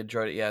thoroughly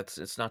enjoyed it. Yeah,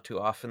 it's not too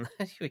often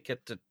that we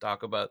get to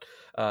talk about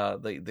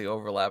the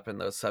overlap in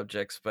those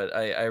subjects, but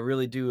I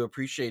really do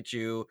appreciate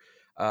you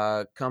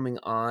coming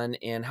on.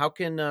 And how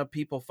can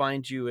people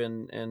find you,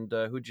 and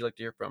who'd you like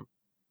to hear from?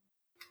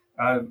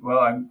 Well,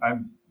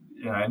 I'm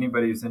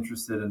anybody who's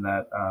interested in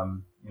that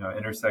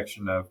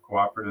intersection of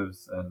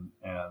cooperatives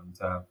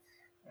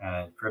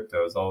and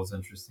crypto is always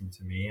interesting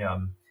to me,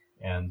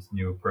 and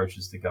new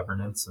approaches to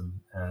governance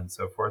and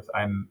so forth.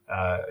 I'm,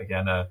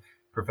 again, a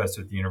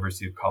professor at the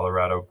University of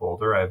Colorado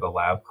Boulder. I have a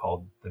lab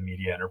called the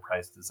Media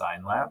Enterprise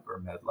Design Lab, or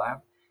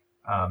MedLab.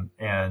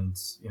 And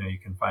you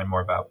can find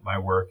more about my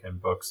work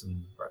and books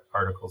and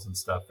articles and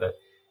stuff at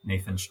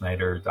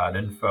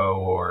nathanschneider.info,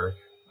 or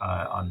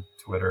on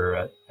Twitter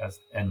at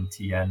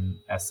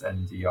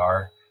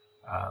NTNSNDR.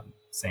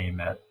 Same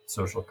at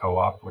Social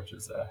Co-op, which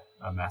is a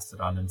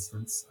Mastodon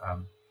instance.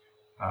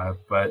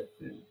 But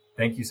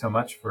thank you so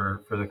much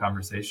for the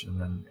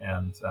conversation,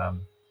 and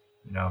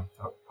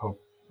hope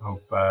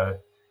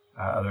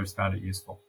others found it useful.